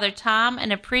love Father Tom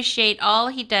and appreciate all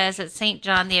he does at St.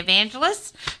 John the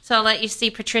Evangelist. So I'll let you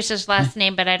see Patricia's last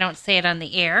name, but I don't say it on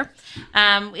the air.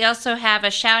 We also have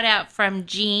a shout out from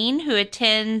Jean, who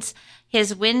attends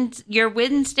your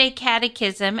Wednesday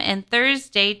catechism and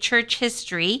Thursday church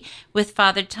history with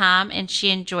Father Tom, and she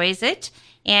enjoys it.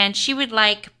 And she would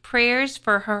like prayers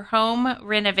for her home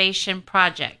renovation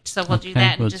project. So we'll do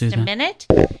that in just a minute.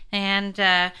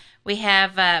 And we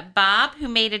have Bob, who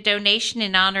made a donation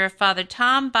in honor of Father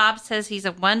Tom. Bob says he's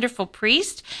a wonderful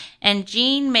priest. And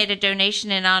Jean made a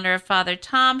donation in honor of Father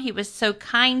Tom. He was so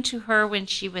kind to her when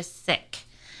she was sick.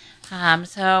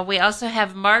 So we also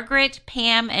have Margaret,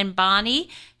 Pam, and Bonnie,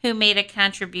 who made a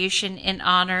contribution in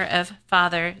honor of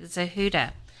Father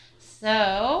Zahuta.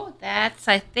 So that's,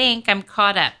 I think, I'm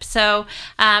caught up. So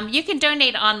you can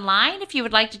donate online if you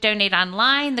would like to donate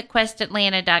online,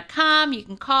 thequestatlanta.com. You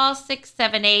can call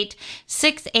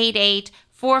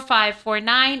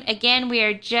 678-688-4549. Again, we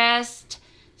are just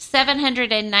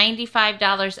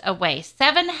 $795 away.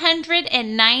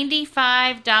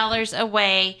 $795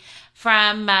 away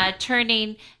from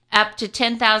turning up to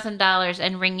 $10,000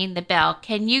 and ringing the bell.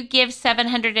 Can you give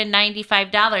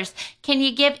 $795? Can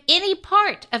you give any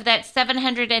part of that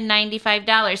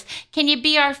 $795? Can you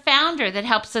be our founder that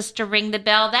helps us to ring the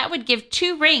bell? That would give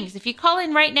 2 rings. If you call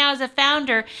in right now as a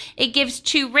founder, it gives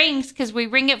 2 rings because we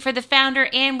ring it for the founder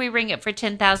and we ring it for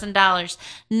 $10,000.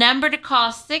 Number to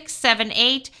call,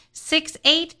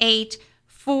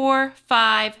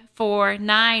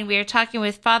 678-688-4549. We are talking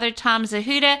with Father Tom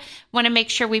Zahuta. Want to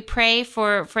make sure we pray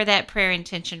for that prayer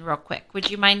intention real quick. Would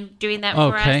you mind doing that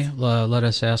for us? Okay. Let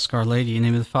us ask Our Lady. In the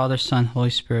name of the Father, Son, Holy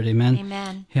Spirit. Amen.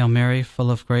 Amen. Hail Mary, full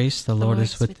of grace, the Lord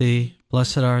is with thee.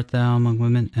 Blessed art thou among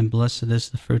women, and blessed is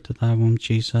the fruit of thy womb,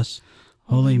 Jesus.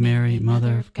 Holy Mary,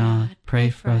 Mother of God, pray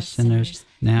for us sinners,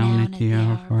 now and at the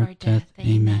hour of our death.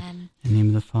 Amen. In the name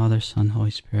of the Father, Son, Holy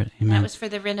Spirit. Amen. That was for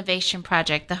the renovation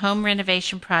project, the home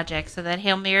renovation project. So that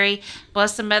Hail Mary,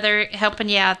 Blessed Mother, helping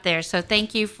you out there. So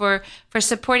thank you for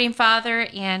supporting Father,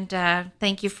 and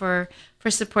thank you for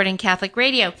supporting Catholic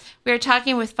Radio. We are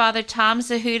talking with Father Tom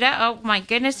Zahuta. Oh, my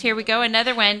goodness, here we go.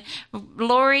 Another one.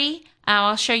 Lori,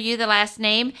 I'll show you the last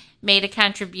name, made a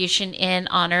contribution in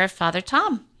honor of Father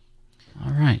Tom.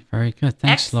 All right. Very good.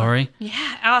 Thanks, excellent. Lori.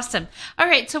 Yeah, awesome. All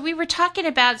right. So we were talking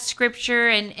about Scripture,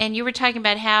 and you were talking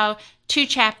about how 2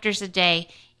 chapters a day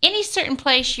any certain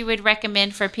place you would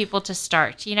recommend for people to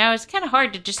start? It's kind of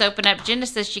hard to just open up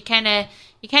Genesis. You kind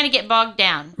of get bogged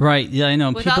down. Right. Yeah, I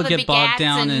know. With People all the get bogged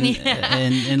down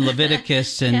in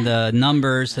Leviticus and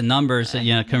Numbers. The numbers that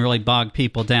can really bog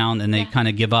people down, and they kind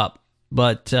of give up.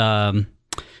 But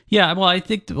I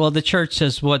think the church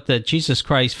says that Jesus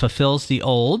Christ fulfills the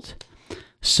old.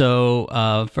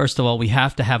 So first of all, we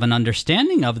have to have an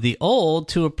understanding of the old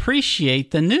to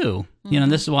appreciate the new.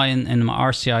 And this is why in my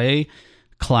RCIA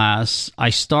class, I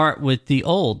start with the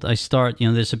old. I start,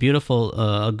 there's a beautiful,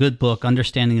 a good book,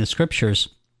 Understanding the Scriptures,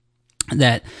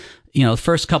 that, the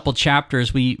first couple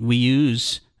chapters we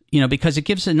use, because it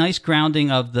gives a nice grounding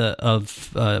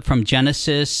from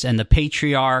Genesis and the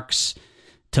patriarchs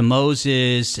to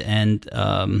Moses and,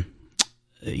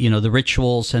 the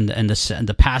rituals and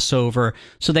the Passover.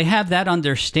 So they have that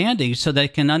understanding so they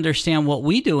can understand what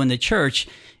we do in the church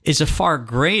is a far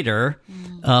greater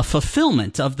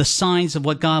fulfillment of the signs of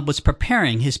what God was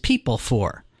preparing his people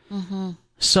for. Mm-hmm.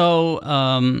 So,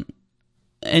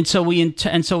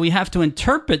 so we have to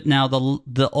interpret now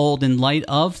the old in light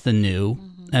of the new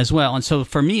as well. And so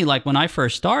for me, like when I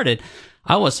first started,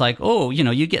 I was like,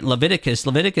 you get Leviticus.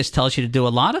 Leviticus tells you to do a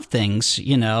lot of things,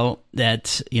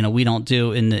 that, we don't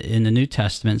do in the New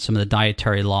Testament, some of the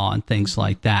dietary law and things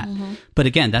like that. Mm-hmm. But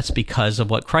again, that's because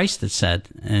of what Christ had said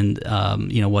and,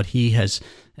 what he has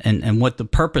and what the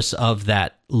purpose of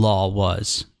that law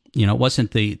was. It wasn't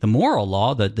the moral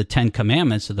law, the 10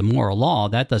 commandments of the moral law,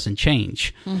 that doesn't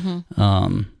change.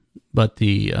 Mm-hmm. But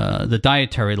the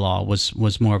dietary law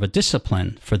was more of a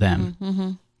discipline for them.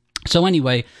 Mm-hmm. So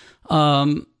anyway,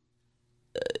 and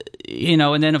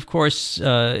then of course,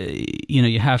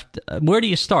 you have to, where do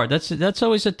you start? That's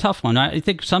always a tough one. I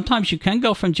think sometimes you can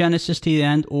go from Genesis to the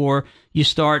end, or you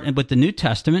start with the New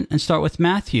Testament and start with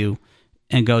Matthew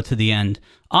and go to the end.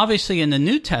 Obviously, in the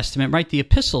New Testament, right, the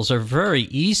epistles are very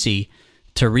easy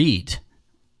to read.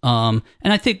 And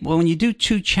I think when you do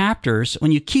 2 chapters,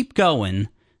 when you keep going,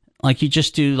 like you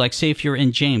just do, like say if you're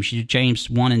in James, you do James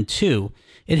 1 and 2,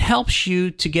 it helps you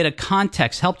to get a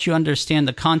context, helps you understand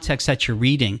the context that you're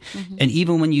reading. Mm-hmm. And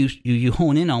even when you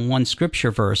hone in on one scripture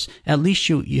verse, at least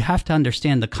you have to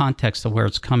understand the context of where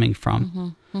it's coming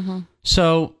from. Mm-hmm. Mm-hmm.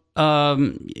 So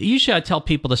usually I tell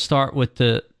people to start with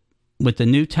the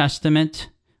New Testament,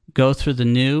 go through the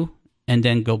New, and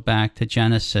then go back to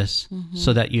Genesis,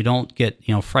 so that you don't get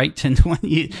frightened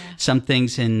when some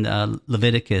things in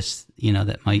Leviticus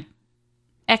that might.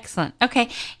 Excellent. Okay.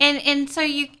 And so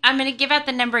I'm going to give out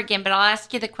the number again, but I'll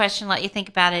ask you the question, let you think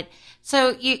about it.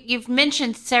 So you've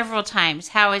mentioned several times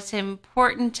how it's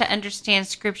important to understand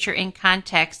Scripture in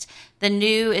context. The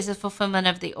new is a fulfillment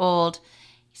of the old.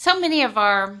 So many of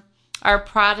our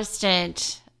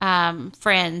Protestant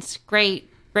friends, great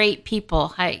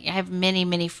people. I have many,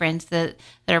 many friends that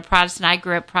are Protestant. I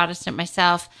grew up Protestant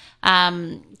myself.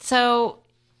 So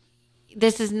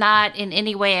this is not in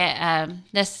any way a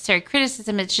necessary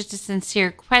criticism. It's just a sincere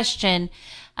question.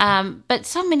 But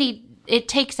so many, it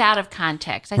takes out of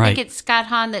context. I think it's Scott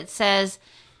Hahn that says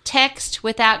text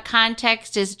without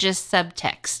context is just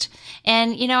subtext.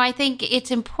 And, I think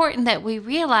it's important that we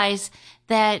realize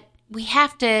that we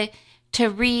have to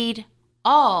read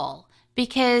all,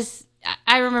 because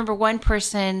I remember one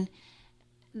person,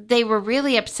 they were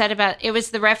really upset about it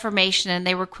was the Reformation, and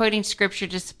they were quoting Scripture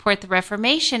to support the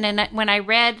Reformation. And when I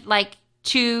read like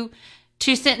two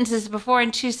sentences before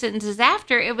and 2 sentences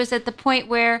after, it was at the point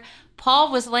where Paul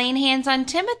was laying hands on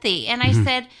Timothy. And I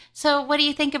said, so what do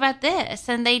you think about this?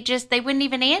 And they wouldn't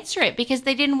even answer it because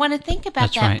they didn't want to think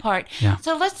about that part. Yeah.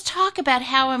 So let's talk about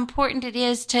how important it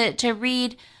is to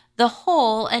read the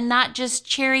whole and not just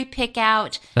cherry pick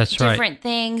out different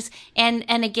things. And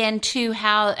again, too,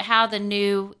 how the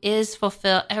new is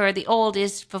fulfilled, or the old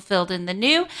is fulfilled in the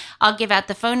new. I'll give out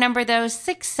the phone number, though,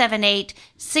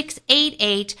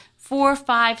 678-688-4549,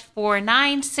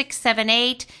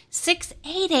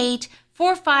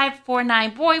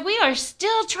 678-688-4549. Boy, we are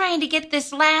still trying to get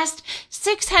this last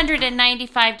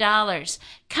 $695.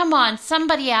 Come on,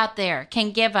 somebody out there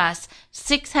can give us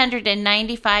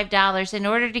 $695 in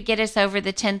order to get us over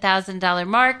the $10,000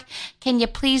 mark. Can you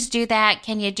please do that?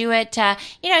 Can you do it?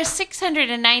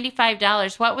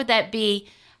 $695. What would that be?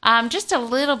 Just a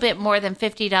little bit more than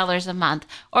 $50 a month,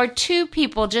 or 2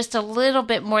 people, just a little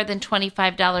bit more than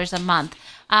 $25 a month.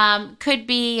 Could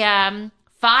be 5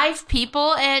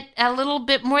 people at a little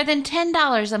bit more than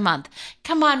 $10 a month.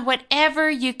 Come on, whatever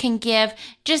you can give,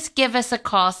 just give us a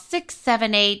call,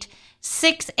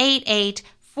 678-688-4549.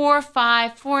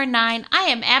 4549. I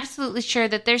am absolutely sure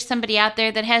that there's somebody out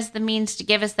there that has the means to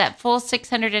give us that full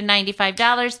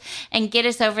 $695 and get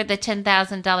us over the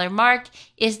 $10,000 mark.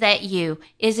 Is that you?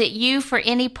 Is it you for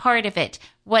any part of it?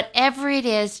 Whatever it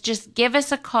is, just give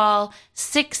us a call,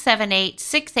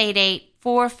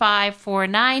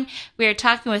 678-688-4549. We are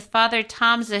talking with Father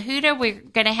Tom Zahuta. We're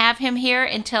going to have him here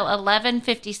until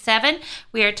 11:57.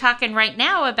 We are talking right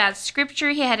now about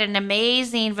Scripture. He had an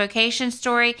amazing vocation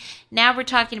story. Now we're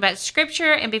talking about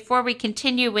Scripture. And before we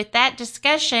continue with that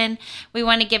discussion, we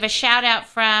want to give a shout out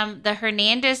from the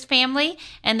Hernandez family.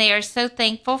 And they are so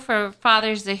thankful for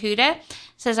Father Zahuta.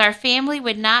 Says, our family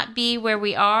would not be where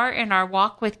we are in our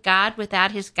walk with God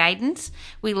without his guidance.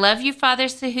 We love you, Father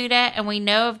Zahuta, and we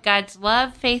know of God's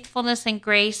love, faithfulness, and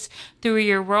grace through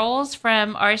your roles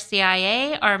from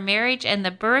RCIA, our marriage, and the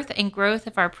birth and growth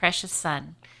of our precious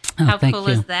son. How cool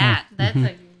is that? That's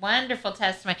a wonderful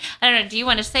testimony. I don't know, do you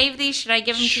want to save these? Should I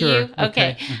give them to you?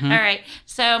 Okay. All right.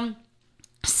 So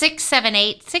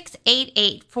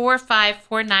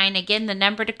 678-688-4549. Again, the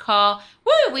number to call.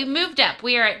 Woo, we moved up.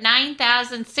 We are at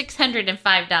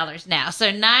 $9,605 now. So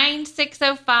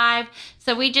 9605.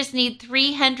 So we just need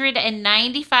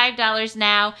 $395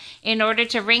 now in order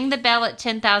to ring the bell at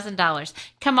 $10,000.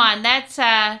 Come on, that's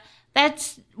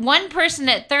one person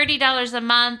at $30 a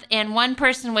month and one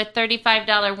person with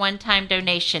 $35 one-time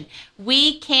donation.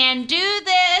 We can do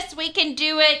this. We can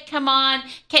do it. Come on.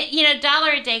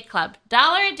 Dollar a Day Club.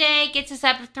 Dollar a day gets us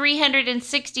up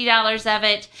 $360 of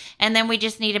it, and then we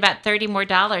just need about $30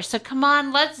 more. So come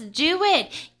on, let's do it.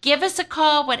 Give us a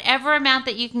call, whatever amount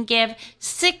that you can give,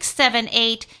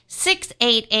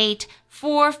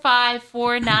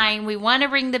 678-688-4549. We want to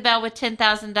ring the bell with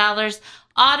 $10,000.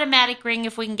 Automatic ring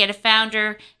if we can get a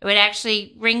founder. It would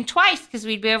actually ring twice because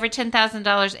we'd be over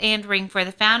 $10,000 and ring for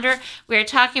the founder. We are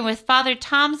talking with Father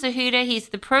Tom Zahuta. He's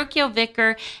the parochial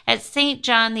vicar at St.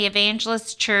 John the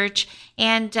Evangelist Church.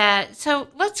 And so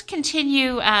let's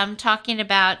continue talking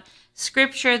about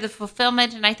Scripture, the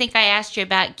fulfillment. And I think I asked you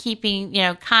about keeping,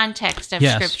 context of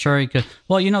Scripture. Yes, very good.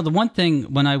 Well, the one thing,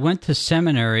 when I went to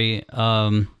seminary,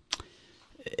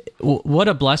 what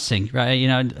a blessing,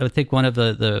 right? I think one of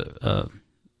the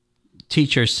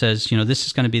teacher says, this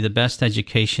is going to be the best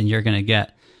education you're going to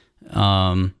get.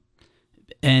 And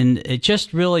it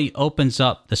just really opens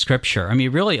up the Scripture. I mean,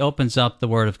 it really opens up the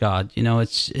Word of God.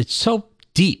 It's so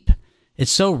deep. It's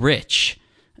so rich.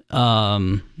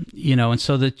 And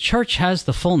so the church has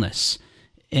the fullness.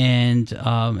 And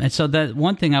so that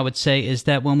one thing I would say is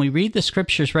that when we read the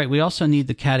Scriptures, right, we also need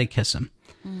the catechism.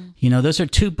 Those are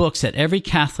two books that every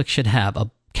Catholic should have. A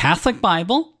Catholic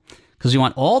Bible, because we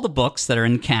want all the books that are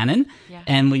in canon,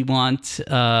 and we want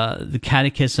the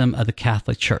Catechism of the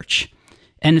Catholic Church.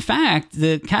 And in fact,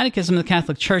 the Catechism of the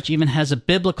Catholic Church even has a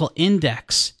biblical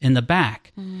index in the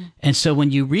back. And so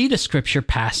when you read a Scripture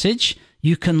passage,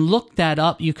 you can look that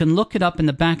up. You can look it up in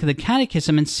the back of the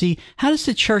Catechism and see, how does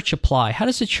the Church apply? How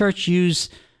does the Church use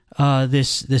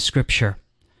this Scripture?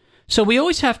 So we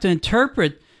always have to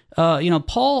interpret.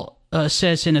 Paul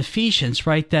says in Ephesians,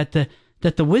 right, that the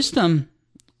wisdom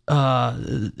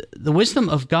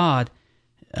of God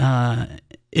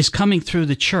is coming through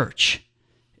the church,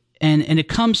 and it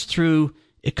comes through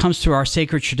our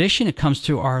sacred tradition, it comes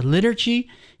through our liturgy,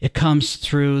 it comes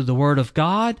through the Word of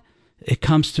God, it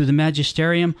comes through the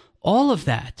magisterium, all of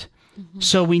that.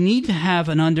 So we need to have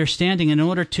an understanding in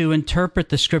order to interpret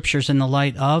the Scriptures in the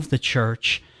light of the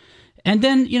church, and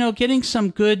then getting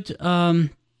some good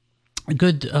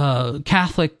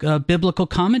Catholic biblical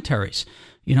commentaries.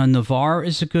 Navarre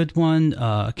is a good one.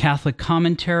 Catholic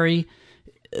commentary.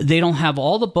 They don't have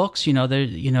all the books.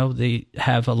 They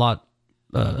have a lot.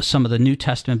 Some of the New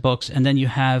Testament books, and then you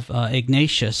have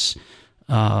Ignatius.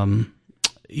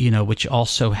 Which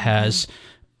also has.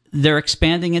 They're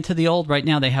expanding into the old right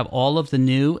now. They have all of the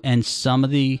new and some of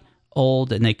the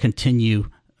old, and they continue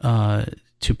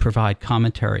to provide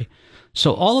commentary.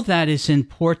 So all of that is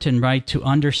important, right, to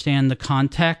understand the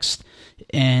context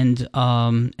and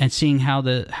seeing how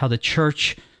the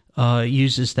church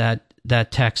uses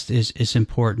that text is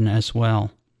important as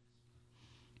well.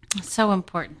 So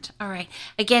important. All right.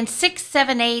 Again,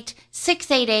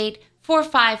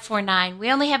 678-688-4549.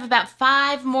 We only have about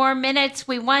 5 more minutes.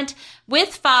 We want him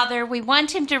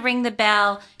to ring the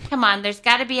bell. Come on, there's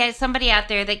got to be somebody out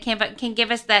there that can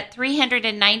give us that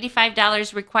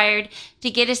 $395 required to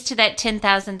get us to that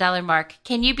 $10,000 mark.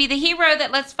 Can you be the hero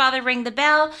that lets Father ring the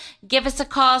bell? Give us a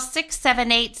call,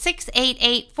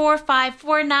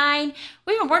 678-688-4549.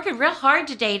 We've been working real hard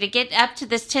today to get up to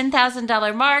this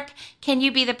 $10,000 mark. Can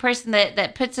you be the person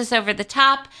that puts us over the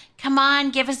top? Come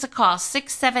on, give us a call,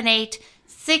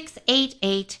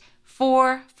 678-688-4549.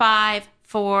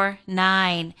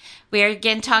 4549. We are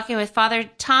again talking with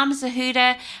Father Tom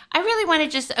Zahuta. I really want to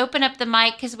just open up the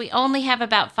mic because we only have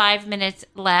about 5 minutes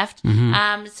left.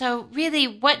 So really,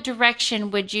 what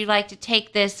direction would you like to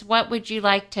take this? What would you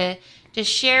like to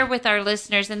share with our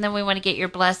listeners? And then we want to get your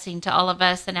blessing to all of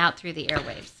us and out through the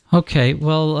airwaves. Okay.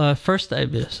 Well, first I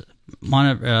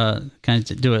want to kind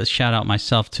of do a shout out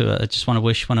myself to. I just want to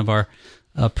wish one of our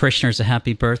parishioners a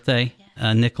happy birthday,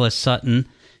 Nicholas Sutton.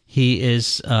 He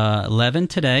is 11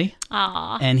 today.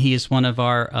 Aww. And he is one of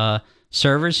our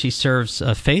servers. He serves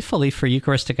faithfully for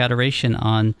Eucharistic Adoration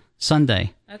on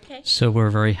Sunday. Okay. So we're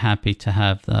very happy to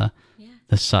have the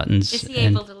Suttons. Is he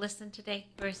able to listen today,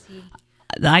 or is he?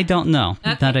 I don't know.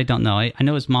 Okay. That I don't know. I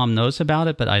know his mom knows about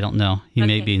it, but I don't know. He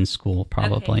may be in school,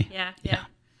 probably. Okay. Yeah.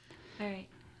 All right.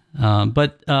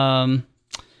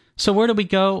 So where do we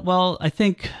go? Well, I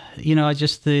think,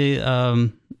 just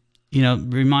the,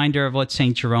 reminder of what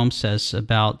St. Jerome says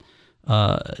about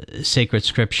sacred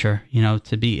scripture,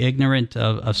 to be ignorant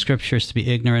of scriptures, to be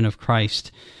ignorant of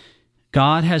Christ.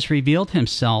 God has revealed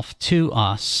himself to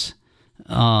us.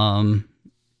 And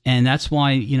that's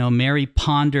why, Mary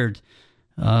pondered,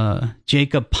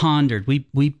 Jacob pondered.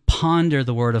 We ponder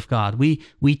the word of God.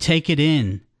 We take it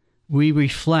in. We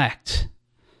reflect.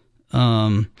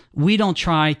 We don't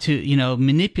try to,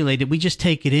 manipulate it. We just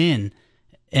take it in.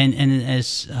 And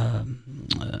as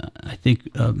I think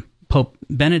Pope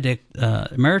Benedict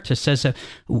Emeritus says, that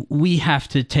we have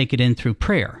to take it in through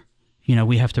prayer.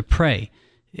 We have to pray.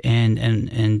 And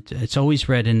it's always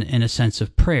read in a sense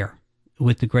of prayer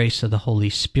with the grace of the Holy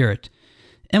Spirit.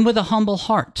 And with a humble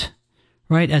heart,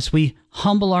 right? As we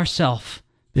humble ourselves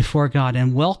before God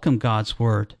and welcome God's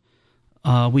word,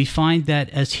 we find that,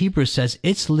 as Hebrews says,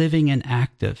 it's living and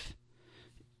active.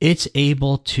 It's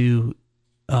able to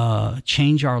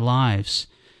change our lives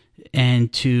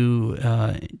and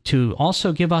to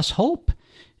also give us hope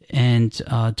and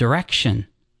direction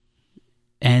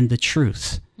and the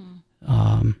truth.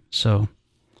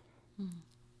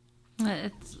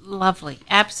 It's lovely,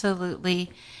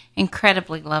 absolutely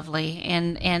incredibly lovely,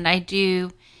 and I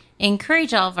do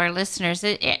encourage all of our listeners.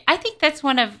 I think that's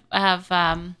one of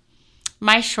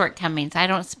my shortcomings. I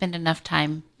don't spend enough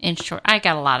time in I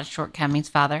got a lot of shortcomings,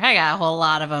 Father. I got a whole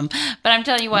lot of them. But I'm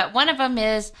telling you what, one of them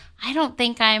is I don't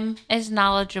think I'm as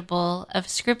knowledgeable of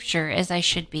Scripture as I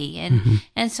should be.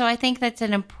 And so I think that's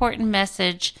an important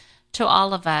message to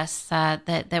all of us,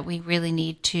 that we really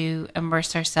need to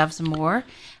immerse ourselves more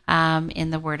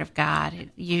in the Word of God.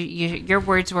 Your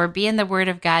words were, be in the Word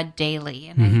of God daily.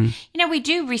 And we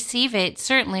do receive it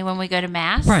certainly when we go to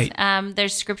Mass. Right.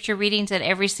 There's Scripture readings at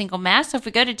every single Mass. So if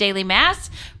we go to daily Mass,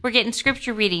 we're getting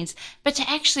Scripture readings. But to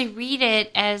actually read it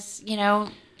as,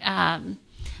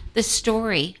 the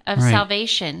story of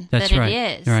salvation That's that right.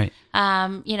 it is. Right.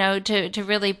 To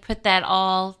really put that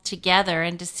all together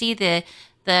and to see the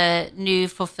new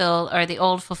fulfilled, or the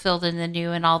old fulfilled in the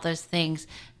new, and all those things.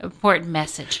 Important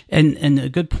message. And a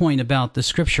good point about the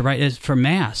scripture, right, is for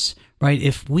Mass, right?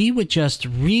 If we would just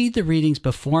read the readings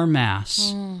before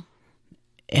Mass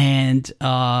and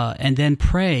then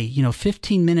pray,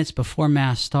 15 minutes before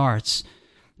Mass starts,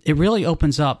 it really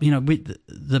opens up.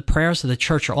 The prayers of the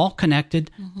church are all connected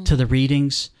to the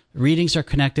readings. Readings are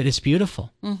connected. It's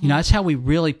beautiful. That's how we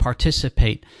really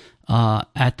participate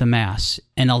at the Mass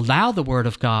and allow the Word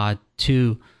of God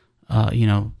to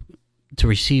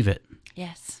receive it.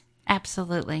 Yes,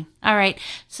 absolutely. All right.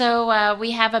 So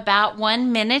we have about 1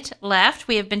 minute left.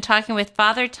 We have been talking with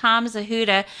Father Tom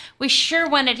Zahuta. We sure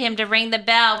wanted him to ring the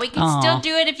bell. We can still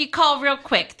do it if you call real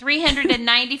quick.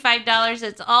 $395.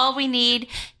 It's all we need.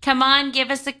 Come on,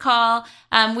 give us a call.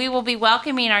 We will be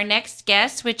welcoming our next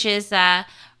guest, which is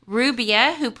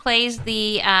Rubia, who plays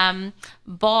the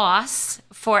boss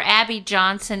for Abby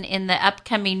Johnson in the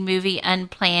upcoming movie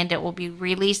Unplanned. It will be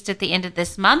released at the end of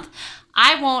this month.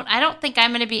 I don't think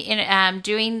I'm going to be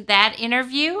doing that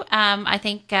interview. I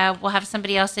think we'll have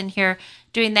somebody else in here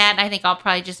doing that. I think I'll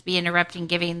probably just be interrupting,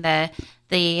 giving the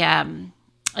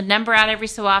a number out every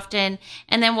so often.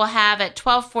 And then we'll have at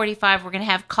 12:45, we're going to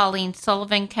have Colleen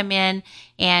Sullivan come in,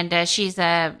 and she's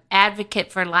a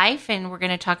advocate for life, and we're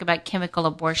going to talk about chemical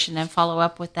abortion and follow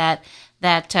up with that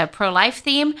pro-life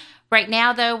theme. Right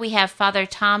now, though, we have Father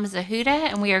Tom Zahuta,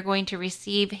 and we are going to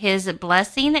receive his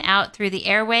blessing out through the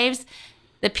airwaves.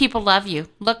 The people love you.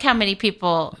 Look how many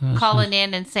people calling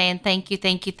in and saying thank you,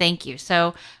 thank you, thank you.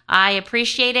 So I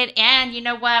appreciate it. And you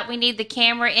know what? We need the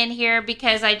camera in here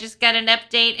because I just got an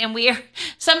update, and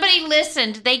somebody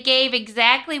listened. They gave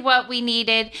exactly what we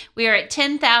needed. We are at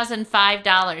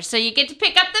 $10,005. So you get to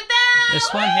pick up the bell.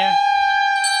 This one here.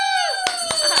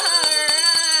 All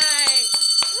right.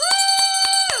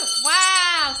 Woo! Wow.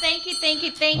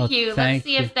 Oh, you. thank Let's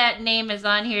see you. if that name is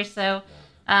on here. So,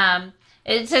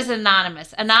 it says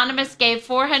anonymous. Anonymous gave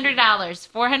 $400.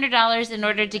 $400 in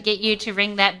order to get you to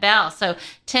ring that bell. So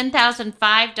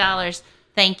 $10,005.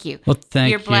 Thank you. Well, thank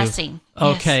Your you. blessing.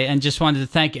 Okay, Yes. and just wanted to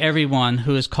thank everyone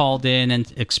who has called in and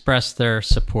expressed their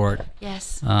support.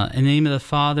 Yes. In the name of the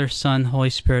Father, Son,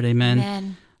 Holy Spirit, amen.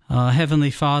 Amen.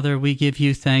 Heavenly Father, we give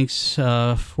you thanks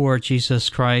for Jesus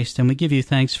Christ, and we give you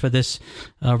thanks for this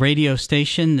radio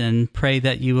station, and pray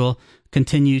that you will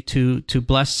continue to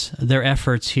bless their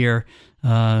efforts here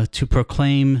to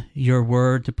proclaim your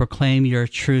word, to proclaim your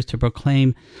truth, to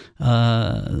proclaim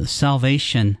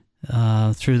salvation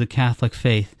through the Catholic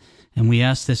faith. And we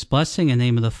ask this blessing in the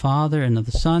name of the Father, and of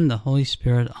the Son, the Holy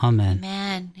Spirit. Amen.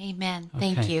 Amen. Amen.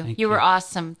 Okay, Thank you. thank You were you.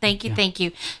 awesome. Thank you. Thank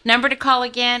you. Number to call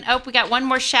again. Oh, we got one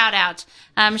more shout out.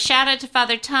 Shout out to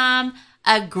Father Tom,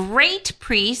 a great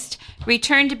priest,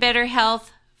 returned to better health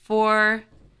for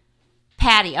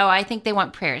Patty. Oh, I think they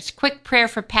want prayers. Quick prayer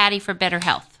for Patty for better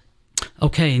health.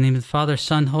 Okay, in the name of the Father,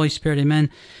 Son, Holy Spirit, amen.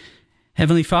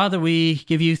 Heavenly Father, we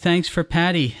give you thanks for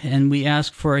Patty, and we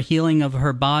ask for a healing of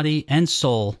her body and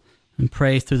soul, and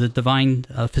pray through the divine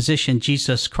physician,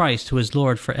 Jesus Christ, who is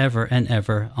Lord forever and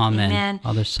ever. Amen. Amen.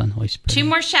 Father, Son, Holy Spirit. Two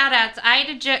more shout outs.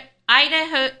 Ida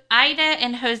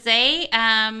and Jose,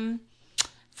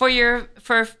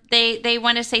 they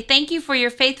want to say thank you for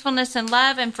your faithfulness and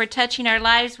love, and for touching our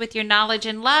lives with your knowledge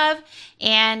and love.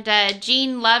 And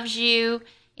Jean loves you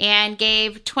and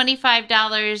gave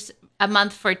 $25 a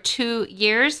month for 2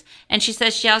 years, and she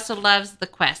says she also loves the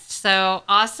quest. So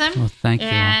awesome. Well, thank you.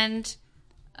 And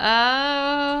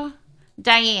Diane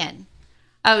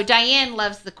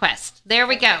loves the quest. There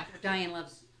we go. Diane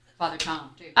loves Father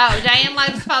Tom, too. Oh, Diane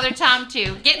loves Father Tom,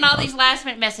 too. Getting all these last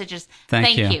minute messages.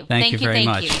 Thank you. Thank you very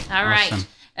much. All right.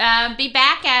 Awesome. Be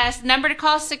back as number to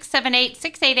call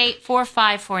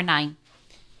 678-688-4549.